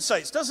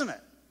compensates, doesn't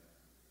it?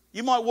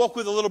 You might walk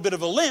with a little bit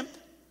of a limp.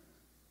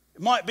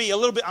 It might be a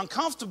little bit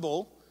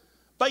uncomfortable,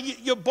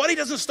 but your body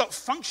doesn't stop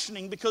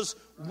functioning because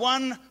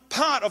one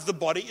part of the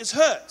body is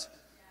hurt.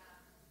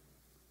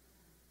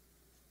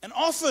 And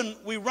often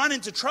we run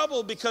into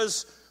trouble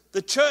because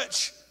the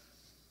church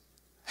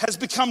has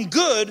become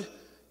good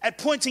at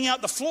pointing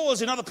out the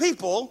flaws in other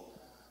people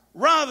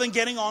rather than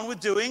getting on with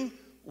doing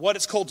what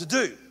it's called to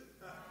do.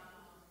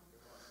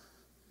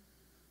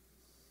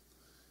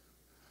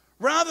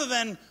 Rather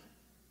than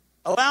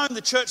allowing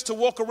the church to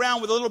walk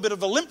around with a little bit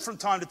of a limp from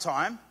time to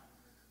time,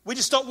 we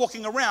just stop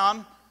walking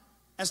around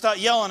and start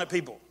yelling at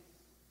people.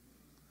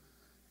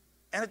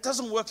 And it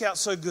doesn't work out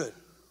so good.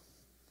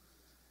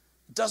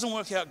 It doesn't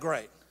work out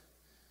great.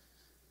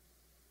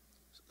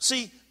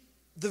 See,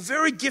 the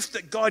very gift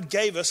that God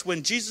gave us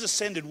when Jesus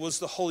ascended was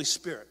the Holy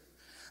Spirit.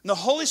 And the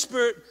Holy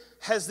Spirit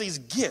has these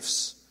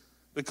gifts.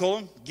 We call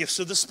them gifts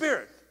of the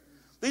Spirit.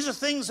 These are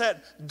things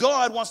that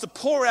God wants to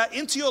pour out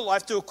into your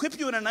life to equip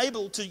you and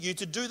enable you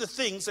to do the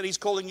things that He's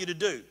calling you to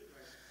do.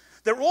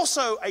 They're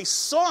also a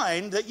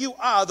sign that you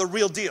are the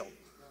real deal.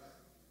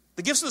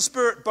 The gifts of the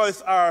Spirit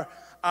both are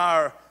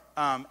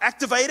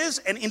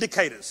activators and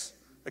indicators.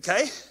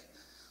 Okay?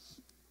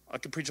 I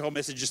could preach a whole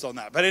message just on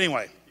that. But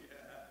anyway.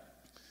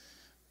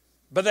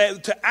 But they're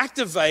to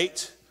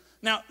activate.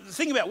 Now,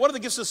 think about what are the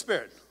gifts of the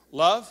Spirit?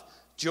 Love,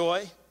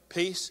 joy,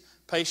 peace,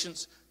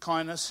 patience,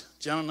 kindness,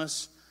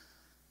 gentleness,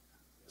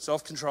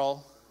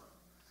 self-control.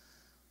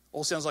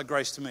 All sounds like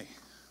grace to me.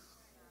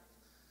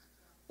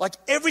 Like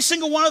every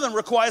single one of them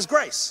requires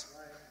grace.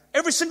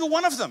 Every single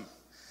one of them.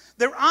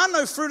 There are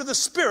no fruit of the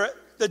Spirit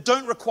that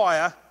don't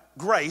require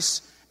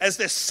grace as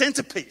their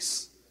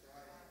centerpiece.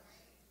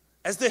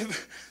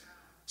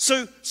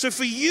 So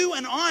for you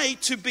and I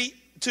to be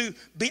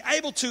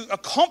able to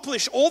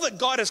accomplish all that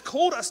God has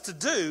called us to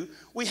do,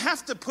 we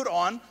have to put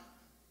on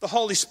the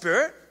Holy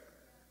Spirit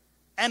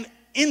and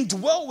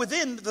indwell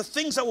within the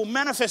things that will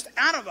manifest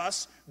out of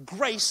us.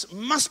 Grace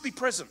must be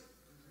present.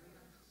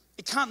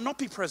 It can't not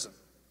be present.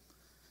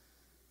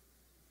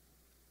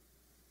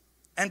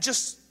 And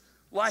just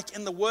like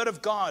in the Word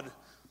of God,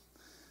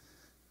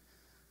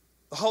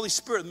 the Holy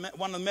Spirit,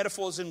 one of the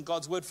metaphors in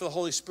God's Word for the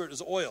Holy Spirit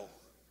is oil.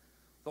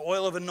 The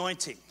oil of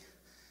anointing.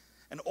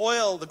 And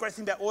oil, the great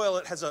thing about oil,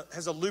 it has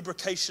a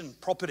lubrication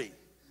property.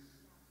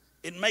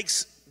 It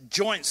makes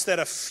joints that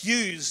are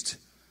fused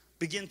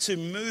begin to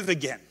move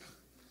again.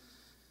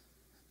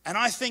 And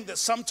I think that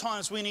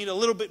sometimes we need a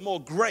little bit more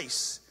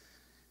grace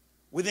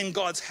within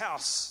God's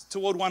house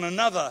toward one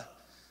another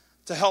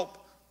to help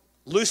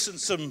loosen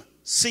some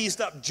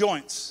seized up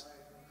joints.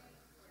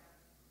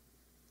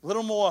 A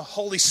little more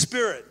Holy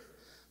Spirit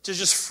to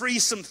just free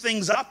some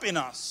things up in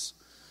us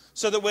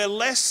so that we're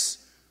less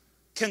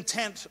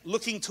content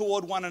looking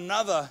toward one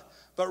another,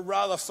 but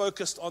rather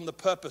focused on the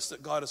purpose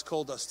that God has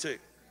called us to.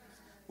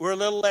 We're a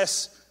little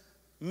less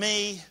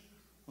me,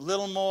 a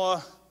little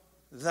more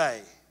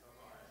they.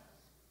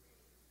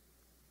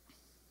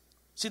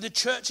 See, the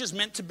church is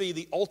meant to be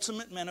the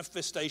ultimate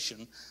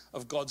manifestation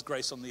of God's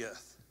grace on the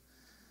earth.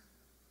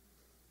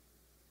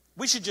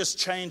 We should just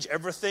change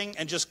everything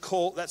and just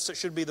call, that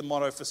should be the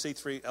motto for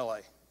C3 LA.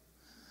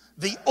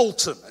 The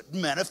ultimate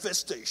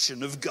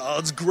manifestation of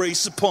God's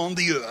grace upon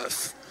the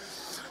earth.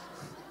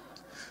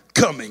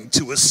 Coming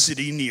to a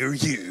city near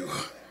you.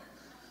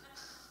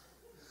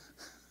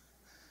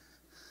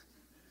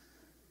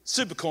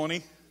 Super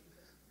corny.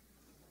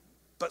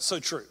 but so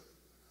true.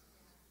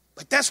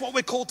 Like, that's what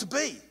we're called to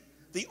be.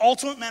 The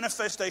ultimate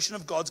manifestation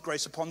of God's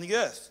grace upon the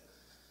earth.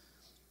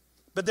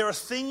 But there are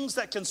things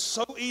that can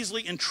so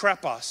easily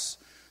entrap us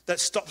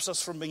that stops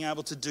us from being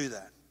able to do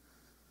that.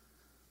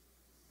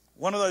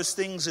 One of those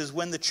things is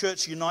when the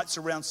church unites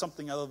around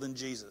something other than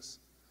Jesus.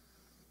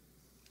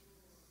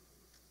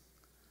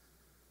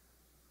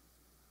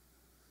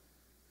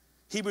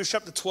 Hebrews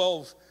chapter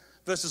 12,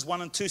 verses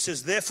 1 and 2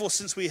 says, "Therefore,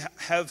 since we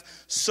have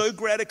so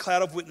great a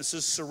cloud of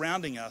witnesses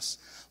surrounding us,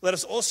 let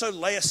us also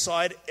lay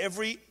aside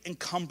every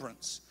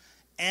encumbrance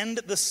and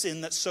the sin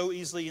that so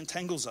easily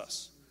entangles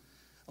us.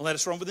 And let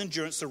us run with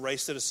endurance the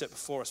race that is set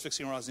before us,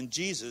 fixing our eyes in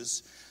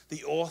Jesus,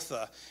 the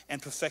author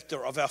and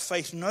perfecter of our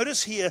faith."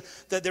 Notice here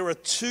that there are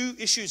two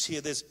issues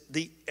here. There's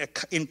the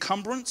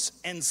encumbrance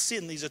and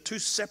sin. These are two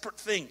separate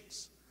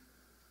things.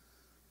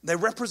 They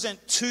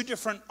represent two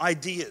different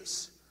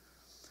ideas.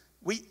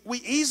 We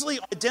easily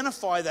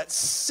identify that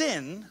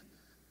sin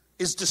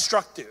is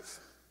destructive.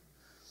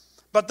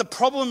 But the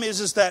problem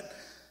is that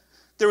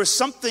there is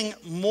something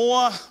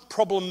more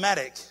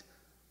problematic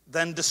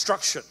than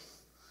destruction.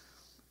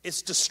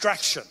 It's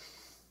distraction.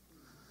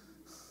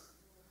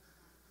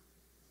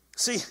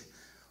 See,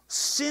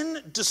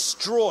 sin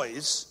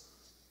destroys,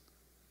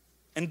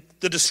 and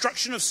the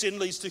destruction of sin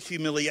leads to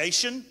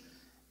humiliation,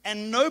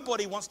 and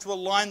nobody wants to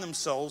align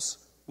themselves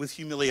with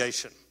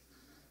humiliation.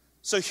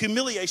 So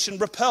humiliation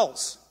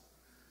repels.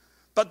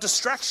 But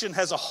distraction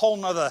has a whole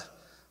nother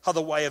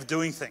other way of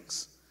doing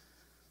things.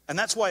 And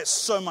that's why it's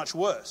so much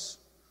worse.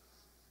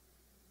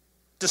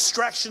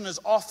 Distraction is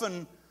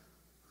often,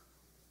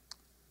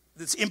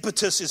 its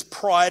impetus is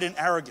pride and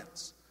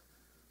arrogance.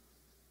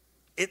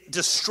 It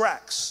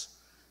distracts.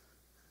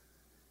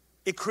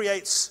 It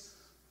creates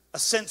a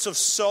sense of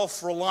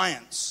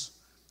self-reliance,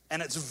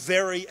 and it's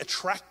very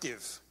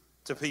attractive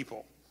to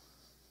people.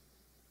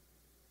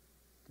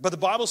 But the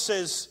Bible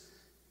says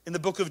in the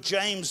book of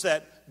James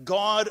that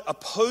God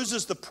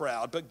opposes the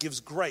proud but gives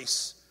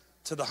grace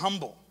to the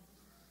humble.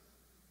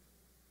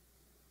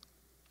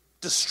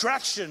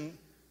 Distraction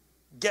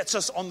gets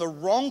us on the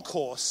wrong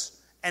course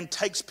and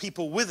takes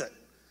people with it.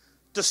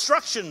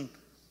 Destruction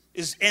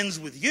ends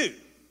with you.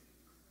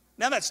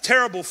 Now that's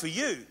terrible for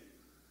you.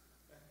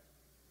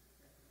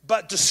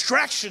 But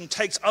distraction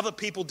takes other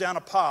people down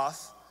a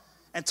path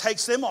and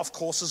takes them off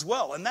course as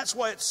well. And that's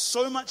why it's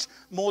so much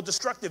more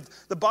destructive.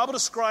 The Bible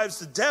describes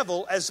the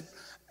devil as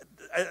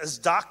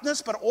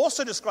darkness, but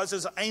also describes it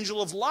as an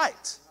angel of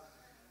light.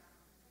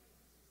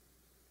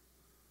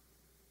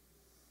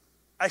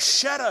 A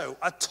shadow,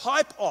 a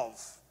type of,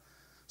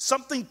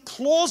 something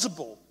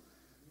plausible,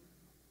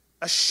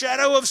 a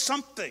shadow of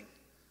something.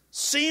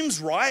 Seems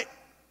right.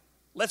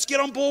 Let's get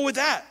on board with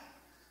that.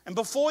 And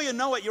before you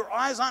know it, your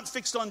eyes aren't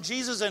fixed on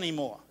Jesus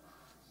anymore.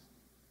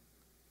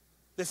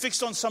 They're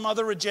fixed on some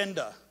other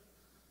agenda.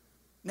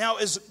 Now,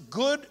 as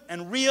good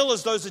and real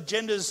as those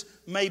agendas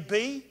may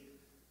be,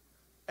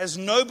 as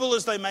noble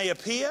as they may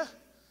appear,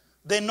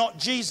 they're not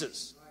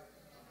Jesus.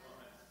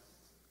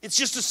 It's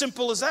just as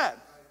simple as that.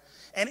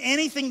 And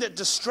anything that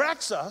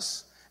distracts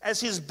us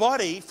as his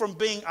body from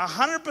being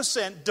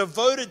 100%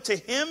 devoted to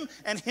him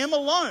and him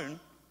alone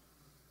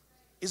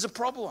is a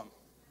problem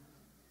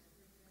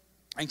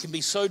and can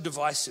be so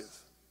divisive.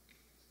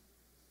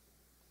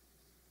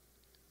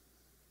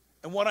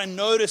 And what I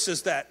notice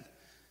is that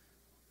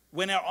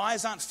when our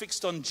eyes aren't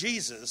fixed on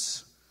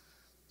Jesus,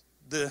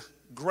 the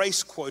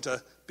grace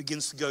quota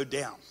begins to go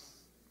down.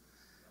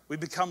 We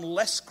become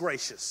less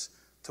gracious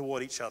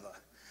toward each other.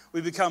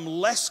 We become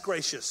less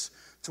gracious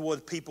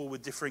toward people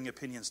with differing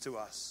opinions to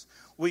us.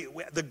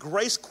 The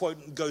grace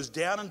quotient goes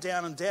down and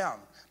down and down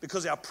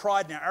because our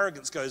pride and our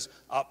arrogance goes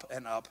up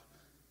and up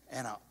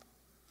and up.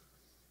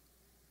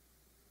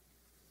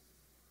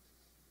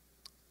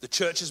 The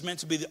church is meant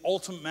to be the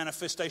ultimate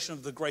manifestation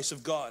of the grace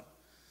of God.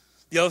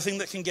 The other thing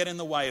that can get in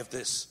the way of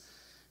this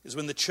is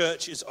when the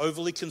church is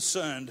overly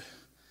concerned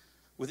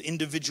with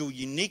individual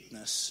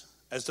uniqueness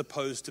as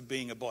opposed to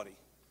being a body.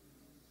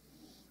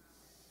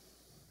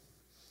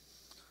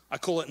 I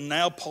call it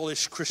nail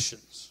polish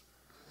Christians.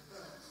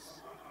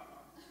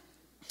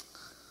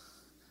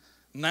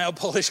 Nail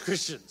polish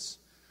Christians.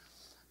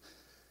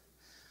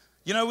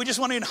 You know, we just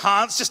want to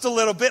enhance just a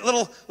little bit,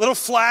 little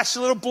flash, a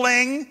little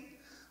bling,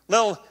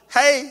 little,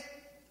 hey,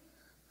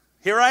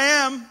 here I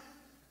am.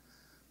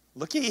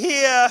 Looky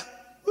here.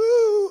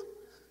 Woo.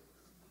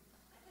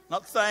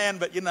 Not saying,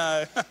 but you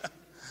know.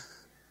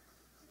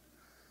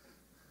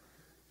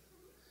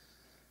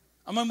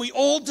 I mean, we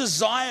all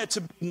desire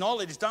to be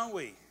acknowledged, don't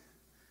we?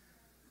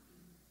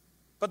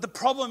 But the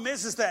problem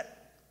is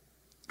that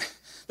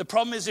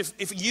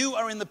if you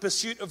are in the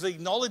pursuit of the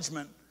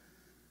acknowledgement,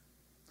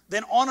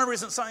 then honor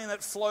isn't something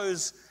that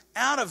flows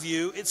out of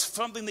you, it's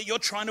something that you're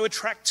trying to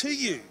attract to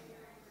you.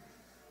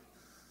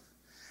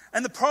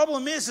 And the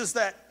problem is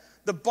that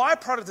the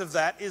byproduct of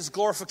that is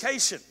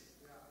glorification.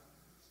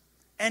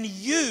 And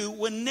you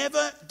were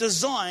never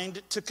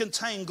designed to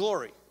contain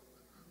glory.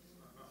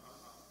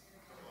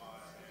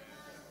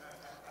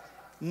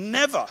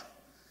 Never.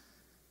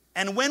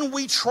 And when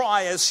we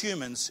try as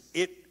humans,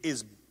 it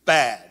is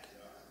bad.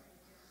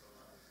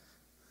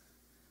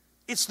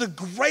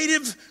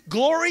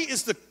 Glory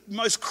is the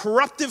most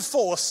corruptive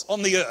force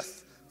on the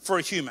earth for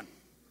a human.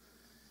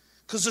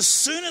 Because as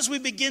soon as we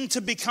begin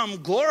to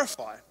become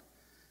glorified,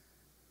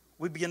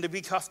 we begin to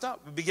be puffed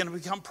up. We begin to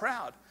become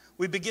proud.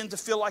 We begin to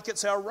feel like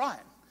it's our right,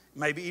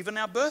 maybe even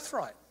our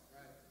birthright.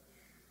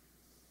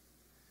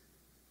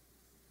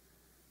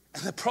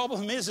 And the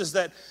problem is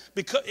that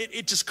because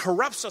it just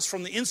corrupts us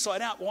from the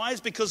inside out. Why? Is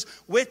because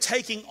we're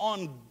taking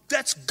on,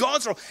 that's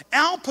God's role.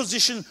 Our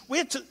position,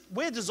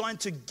 we're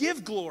designed to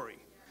give glory,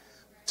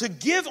 to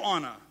give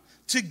honor,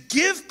 to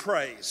give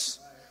praise.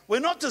 We're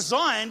not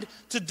designed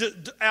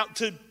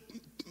to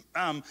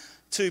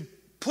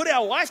put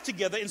our life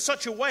together in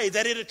such a way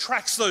that it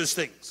attracts those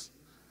things.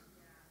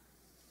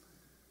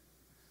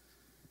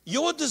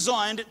 You're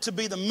designed to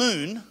be the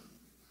moon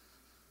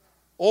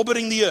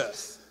orbiting the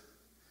earth.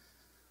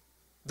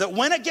 That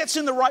when it gets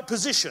in the right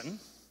position,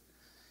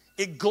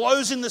 it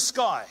glows in the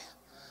sky.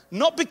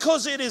 Not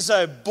because it is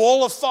a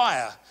ball of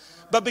fire,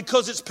 but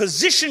because it's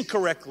positioned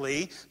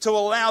correctly to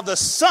allow the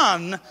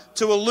sun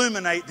to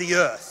illuminate the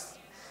earth.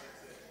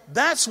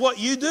 That's what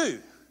you do.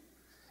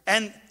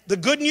 And the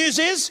good news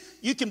is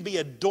you can be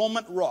a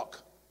dormant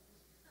rock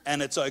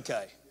and it's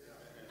okay.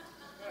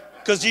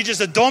 Because you're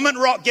just a dormant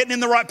rock getting in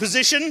the right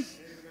position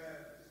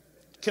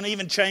can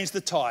even change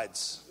the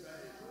tides.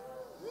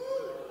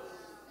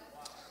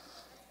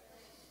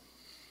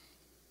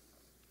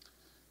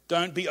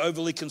 Don't be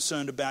overly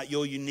concerned about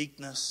your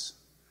uniqueness,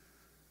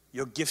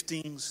 your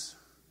giftings.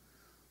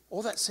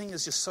 All that thing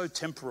is just so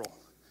temporal.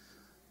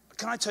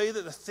 Can I tell you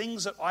that the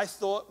things that I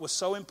thought were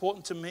so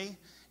important to me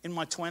in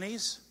my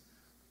 20s,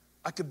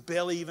 I could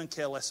barely even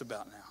care less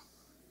about now.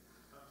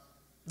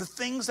 The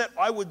things that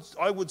I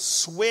would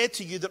swear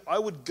to you that I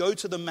would go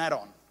to the mat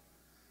on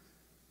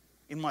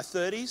in my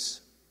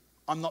 30s,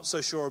 I'm not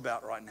so sure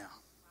about right now.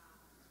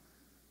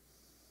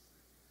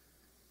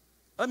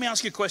 Let me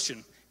ask you a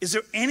question. Is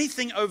there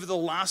anything over the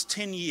last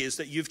 10 years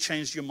that you've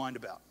changed your mind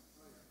about?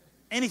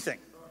 Anything?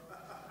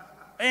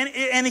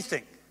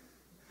 Anything.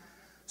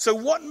 So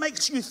what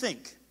makes you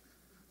think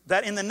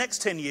that in the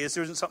next 10 years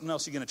there isn't something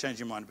else you're going to change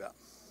your mind about?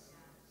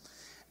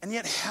 And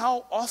yet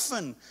how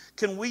often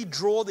can we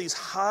draw these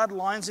hard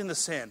lines in the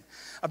sand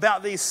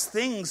about these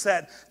things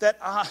that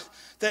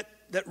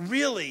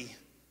really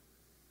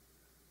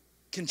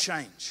can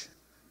change?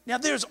 Now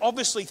there's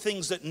obviously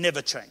things that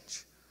never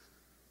change.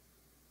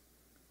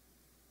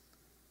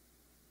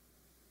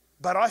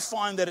 But I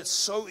find that it's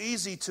so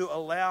easy to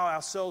allow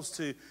ourselves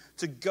to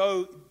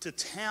go to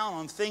town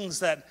on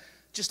things that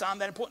just aren't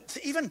that important.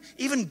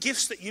 Even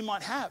gifts that you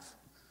might have.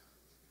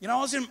 You know,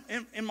 I was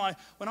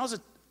when I was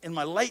in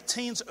my late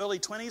teens, early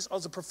 20s, I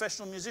was a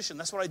professional musician.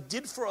 That's what I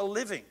did for a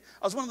living.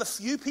 I was one of the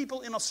few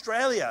people in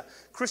Australia,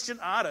 Christian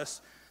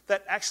artists,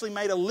 that actually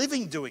made a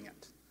living doing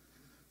it.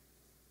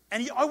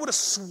 And I would have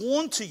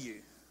sworn to you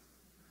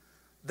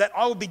that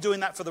I would be doing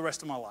that for the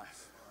rest of my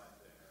life.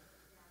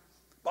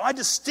 But I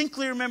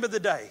distinctly remember the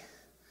day.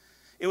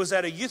 It was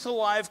at a Youth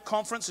Alive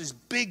conference, these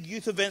big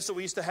youth events that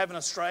we used to have in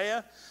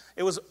Australia.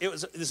 It was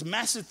this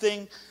massive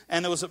thing,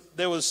 and it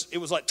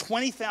was like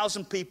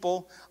 20,000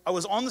 people. I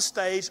was on the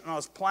stage, and I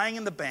was playing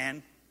in the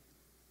band.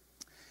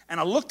 And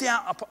I looked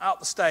out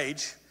the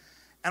stage,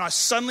 and I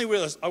suddenly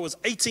realized I was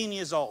 18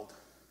 years old.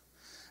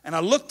 And I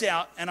looked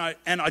out, and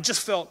I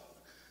just felt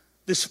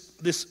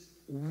this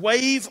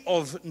wave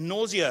of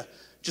nausea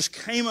just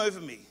came over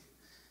me,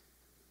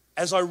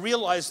 as I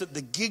realized that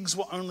the gigs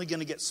were only going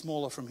to get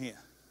smaller from here.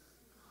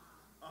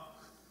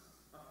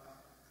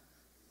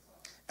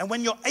 And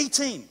when you're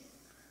 18,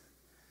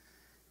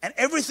 and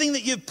everything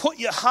that you've put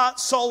your heart,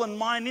 soul, and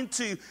mind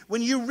into,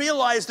 when you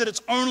realize that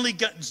it's only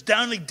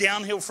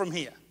downhill from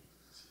here,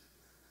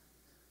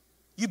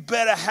 you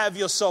better have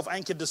yourself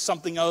anchored to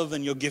something other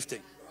than your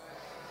gifting.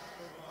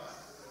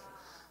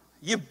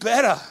 You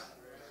better.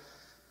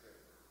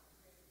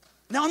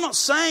 Now, I'm not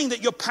saying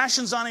that your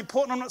passions aren't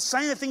important. I'm not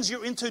saying the things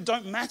you're into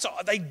don't matter.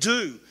 They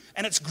do,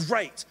 and it's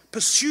great.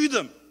 Pursue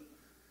them.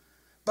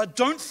 But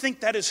don't think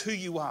that is who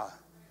you are.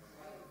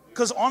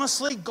 Because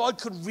honestly, God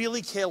could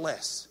really care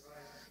less.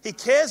 He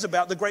cares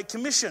about the Great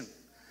Commission.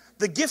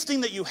 The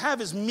gifting that you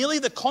have is merely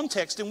the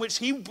context in which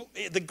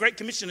the Great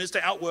Commission is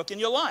to outwork in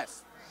your life.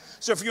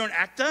 So if you're an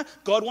actor,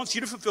 God wants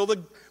you to fulfill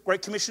the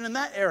Great Commission in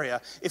that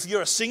area. If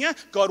you're a singer,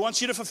 God wants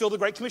you to fulfill the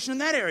Great Commission in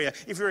that area.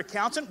 If you're an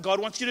accountant, God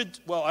wants you to,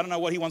 well, I don't know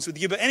what he wants with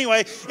you, but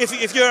anyway,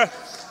 if you're,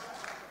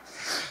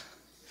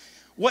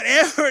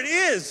 whatever it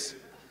is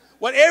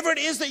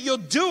that you're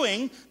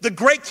doing, the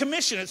Great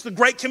Commission, it's the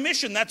Great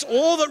Commission. That's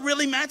all that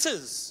really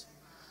matters.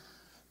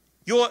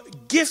 Your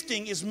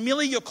gifting is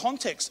merely your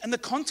context, and the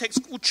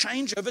context will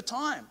change over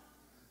time.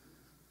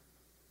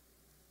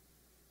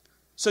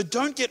 So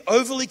don't get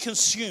overly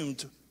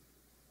consumed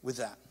with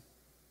that.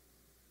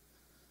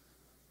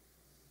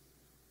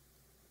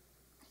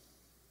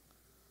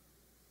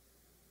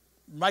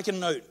 Make a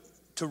note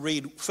to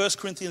read 1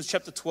 Corinthians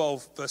chapter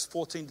 12, verse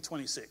 14 to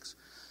 26.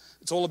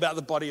 It's all about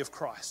the body of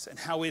Christ and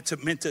how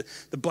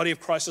the body of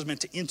Christ is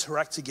meant to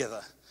interact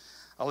together.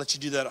 I'll let you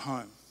do that at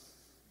home.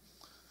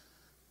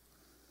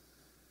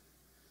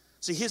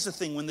 See, here's the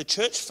thing. When the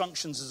church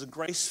functions as a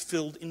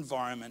grace-filled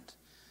environment,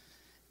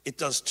 it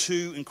does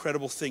two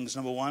incredible things.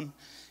 Number one,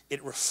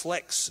 it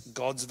reflects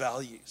God's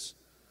values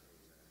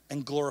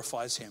and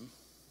glorifies him.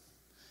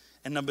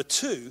 And number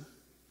two,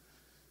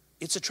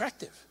 it's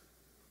attractive.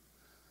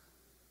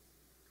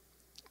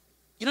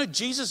 You know,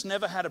 Jesus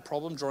never had a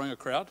problem drawing a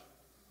crowd.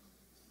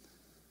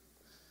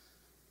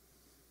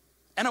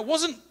 And it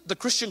wasn't the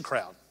Christian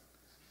crowd.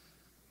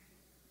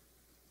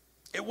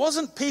 It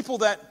wasn't people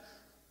that,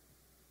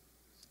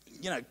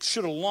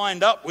 should have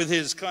lined up with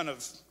his kind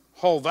of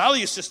whole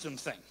value system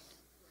thing.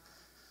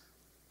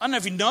 I don't know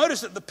if you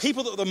noticed that the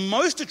people that were the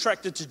most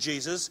attracted to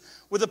Jesus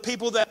were the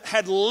people that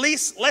had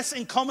less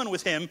in common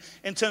with him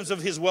in terms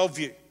of his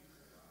worldview.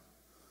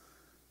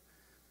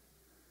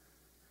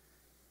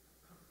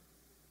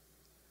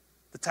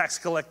 The tax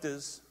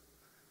collectors,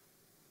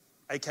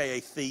 aka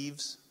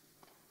thieves,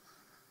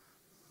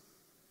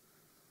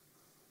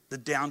 the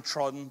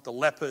downtrodden, the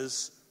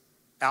lepers,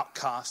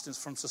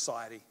 outcasts from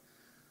society,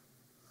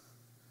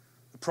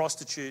 the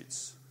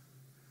prostitutes,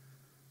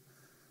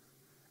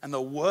 and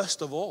the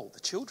worst of all, the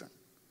children.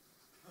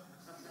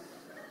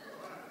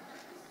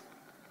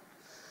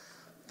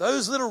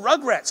 Those little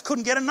rugrats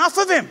couldn't get enough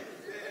of him.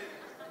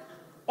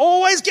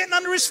 Always getting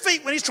under his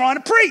feet when he's trying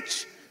to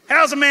preach.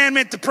 How's a man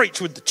meant to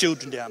preach with the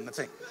children down the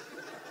thing?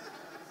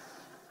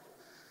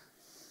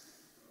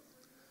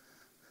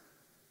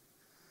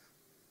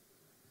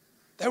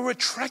 They were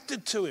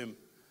attracted to him.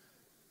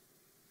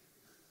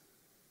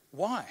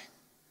 Why?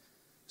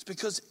 It's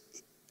because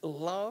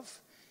love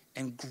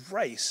and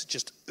grace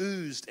just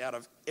oozed out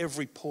of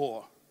every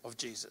pore of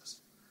Jesus.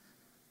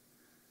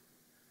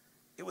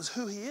 It was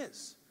who he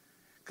is.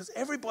 Because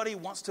everybody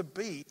wants to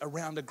be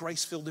around a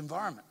grace-filled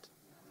environment.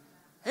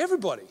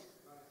 Everybody.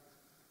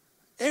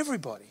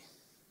 Everybody.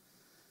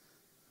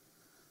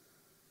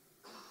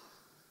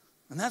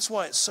 And that's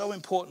why it's so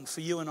important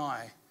for you and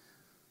I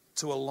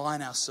to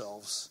align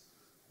ourselves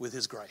with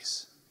his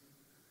grace.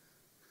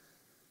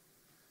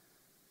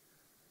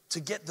 To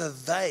get the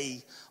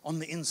they on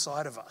the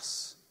inside of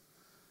us.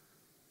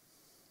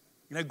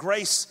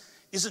 Grace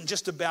isn't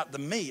just about the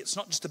me. It's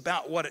not just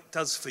about what it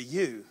does for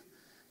you.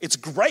 It's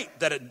great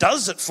that it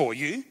does it for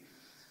you.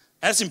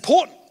 That's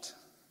important.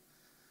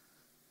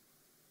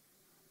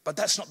 But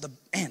that's not the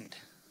end.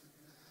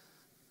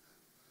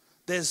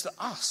 There's the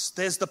us.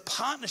 There's the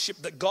partnership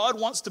that God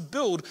wants to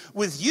build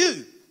with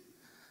you.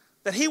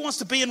 That he wants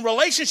to be in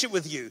relationship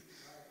with you.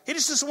 He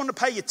just doesn't want to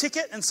pay your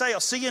ticket and say, I'll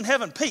see you in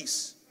heaven.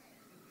 Peace.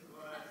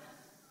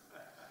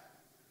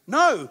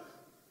 No.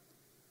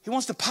 He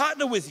wants to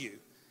partner with you.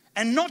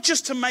 And not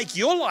just to make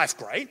your life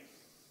great,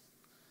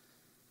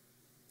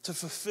 to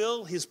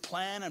fulfill his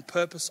plan and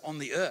purpose on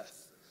the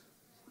earth.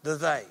 The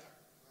they.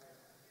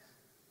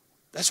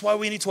 That's why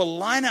we need to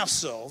align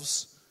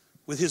ourselves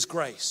with his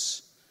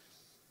grace.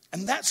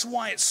 And that's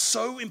why it's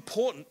so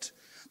important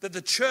that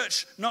the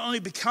church not only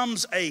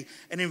becomes an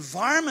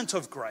environment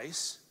of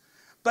grace,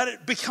 but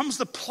it becomes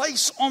the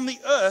place on the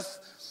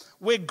earth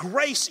where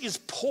grace is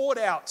poured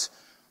out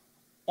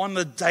on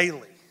the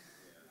daily.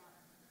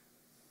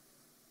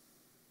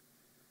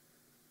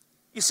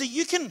 You see,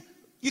 you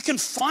can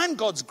find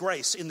God's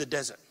grace in the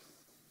desert.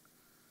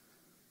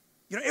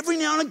 Every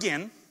now and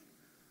again,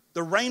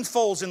 the rain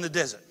falls in the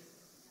desert.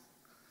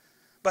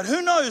 But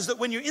who knows that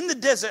when you're in the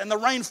desert and the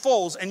rain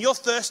falls and you're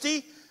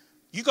thirsty,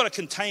 you've got to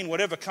contain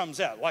whatever comes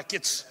out. Like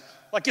it's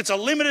a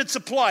limited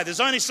supply. There's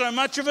only so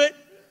much of it.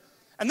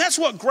 And that's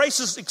what grace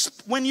is.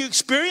 When you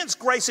experience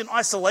grace in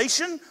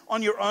isolation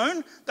on your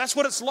own, that's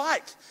what it's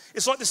like.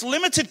 It's like this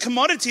limited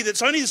commodity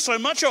that's only so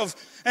much of.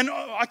 And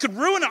I could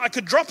ruin it, I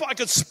could drop it, I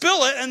could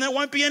spill it, and there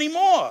won't be any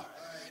more.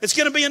 It's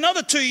going to be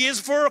another 2 years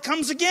before it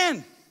comes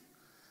again.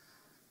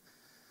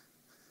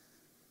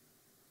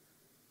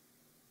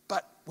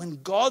 But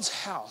when God's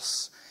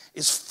house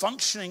is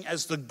functioning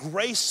as the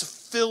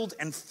grace-filled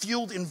and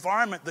fueled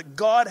environment that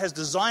God has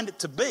designed it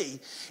to be,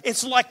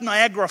 it's like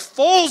Niagara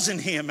Falls in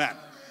here, man.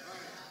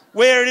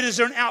 Where it is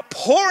an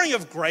outpouring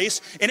of grace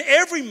in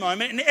every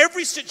moment, in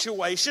every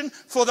situation,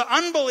 for the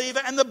unbeliever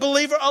and the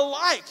believer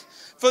alike.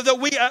 For that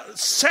we are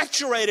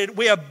saturated,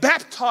 we are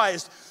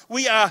baptized,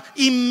 we are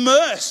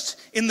immersed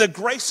in the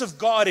grace of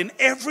God in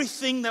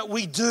everything that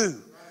we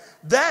do.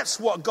 That's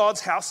what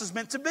God's house is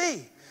meant to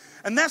be.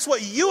 And that's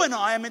what you and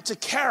I are meant to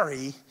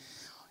carry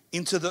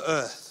into the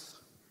earth.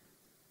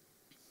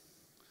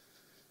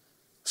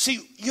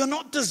 See, you're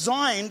not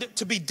designed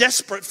to be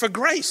desperate for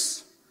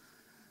grace.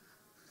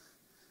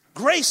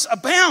 Grace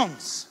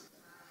abounds.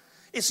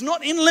 It's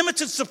not in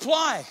limited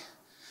supply.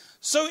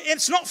 So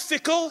it's not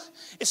fickle.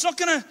 It's not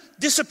going to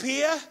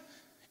disappear.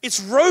 It's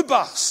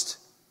robust.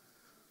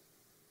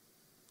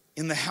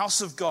 In the house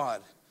of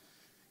God,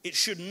 it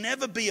should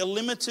never be a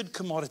limited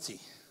commodity.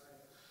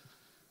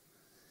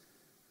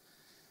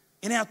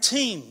 In our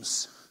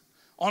teams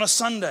on a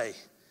Sunday,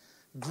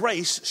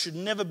 grace should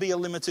never be a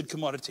limited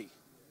commodity.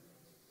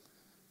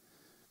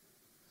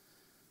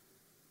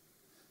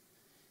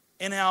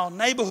 In our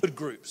neighborhood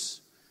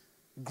groups,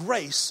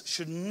 grace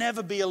should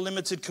never be a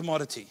limited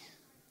commodity.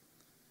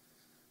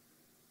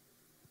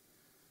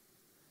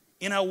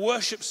 in our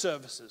worship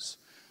services,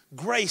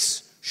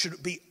 grace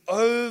should be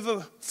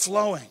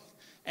overflowing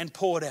and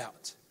poured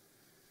out.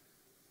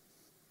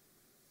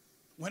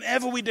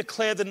 Whenever we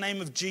declare the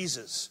name of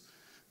Jesus,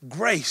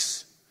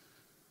 grace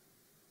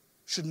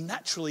should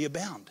naturally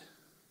abound.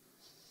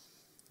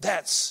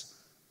 That's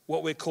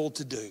what we're called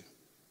to do.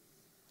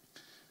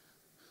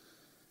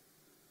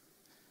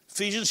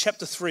 Ephesians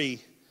chapter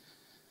 3,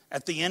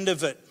 at the end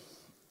of it,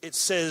 it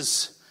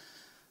says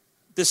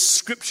this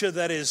scripture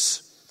that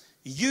is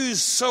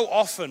used so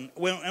often.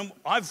 And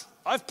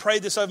I've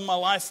prayed this over my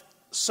life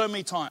so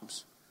many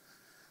times.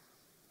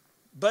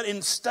 But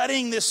in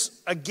studying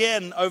this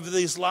again over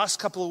these last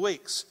couple of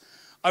weeks,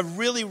 I've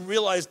really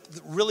realized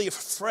really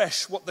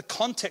afresh what the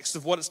context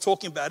of what it's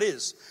talking about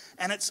is.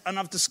 And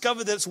I've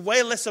discovered that it's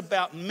way less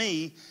about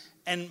me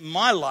and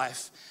my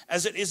life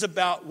as it is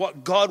about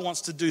what God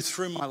wants to do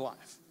through my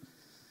life.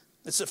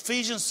 It's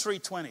Ephesians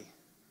 3:20.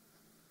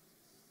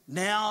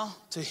 Now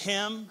to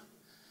him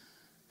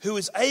who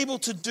is able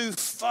to do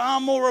far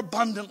more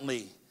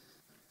abundantly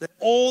than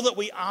all that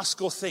we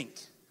ask or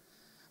think,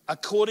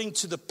 according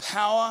to the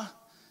power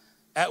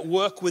at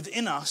work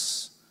within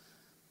us,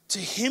 to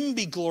him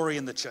be glory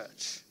in the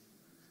church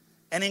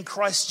and in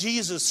Christ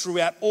Jesus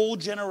throughout all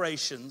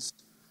generations,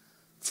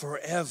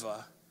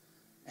 forever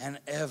and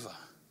ever.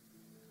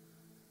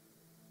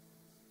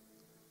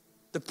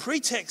 The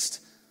pretext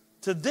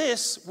to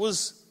this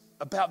was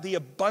about the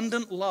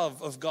abundant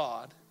love of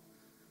God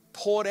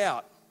poured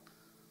out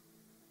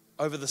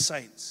over the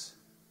saints,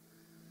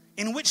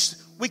 in which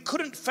we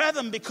couldn't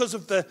fathom because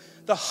of the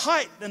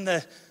height and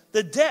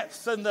the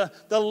depth and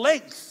the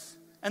length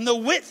and the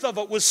width of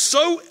it was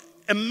so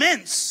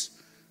immense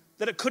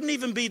that it couldn't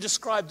even be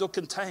described or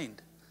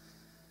contained.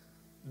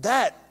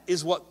 That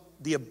is what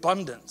the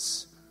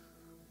abundance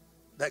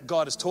that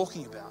God is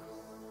talking about.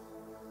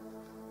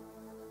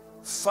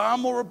 Far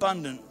more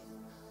abundant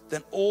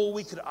than all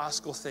we could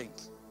ask or think,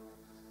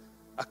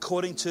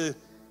 according to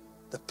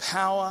the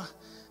power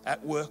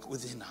at work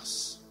within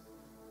us.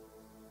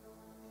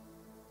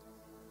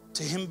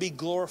 To him be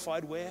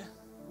glorified where?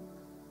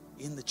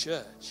 In the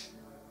church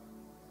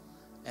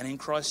and in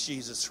Christ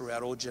Jesus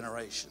throughout all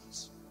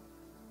generations.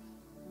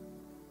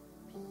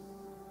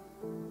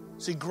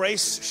 See,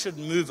 grace should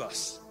move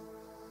us.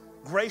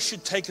 Grace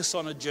should take us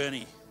on a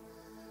journey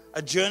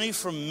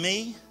from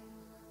me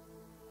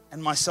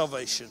and my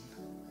salvation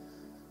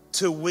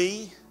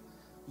to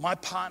my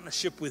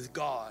partnership with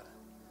God,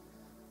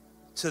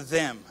 to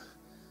them,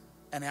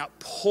 an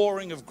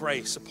outpouring of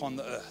grace upon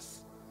the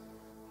earth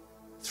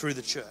through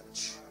the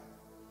church.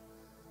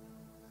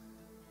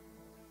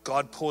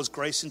 God pours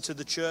grace into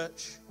the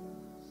church.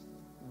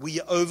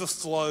 We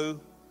overflow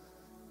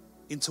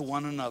into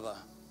one another.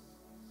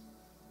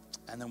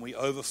 And then we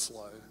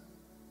overflow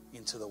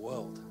into the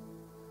world.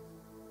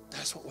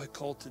 That's what we're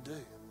called to do.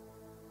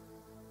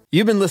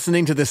 You've been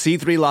listening to the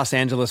C3 Los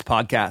Angeles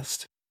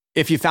podcast.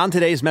 If you found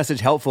today's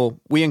message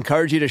helpful, we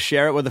encourage you to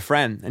share it with a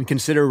friend and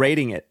consider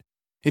rating it.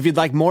 If you'd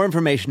like more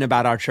information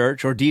about our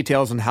church or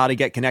details on how to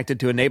get connected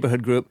to a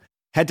neighborhood group,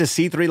 head to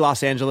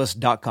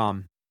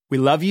c3losangeles.com. We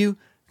love you.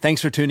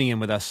 Thanks for tuning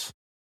in with us.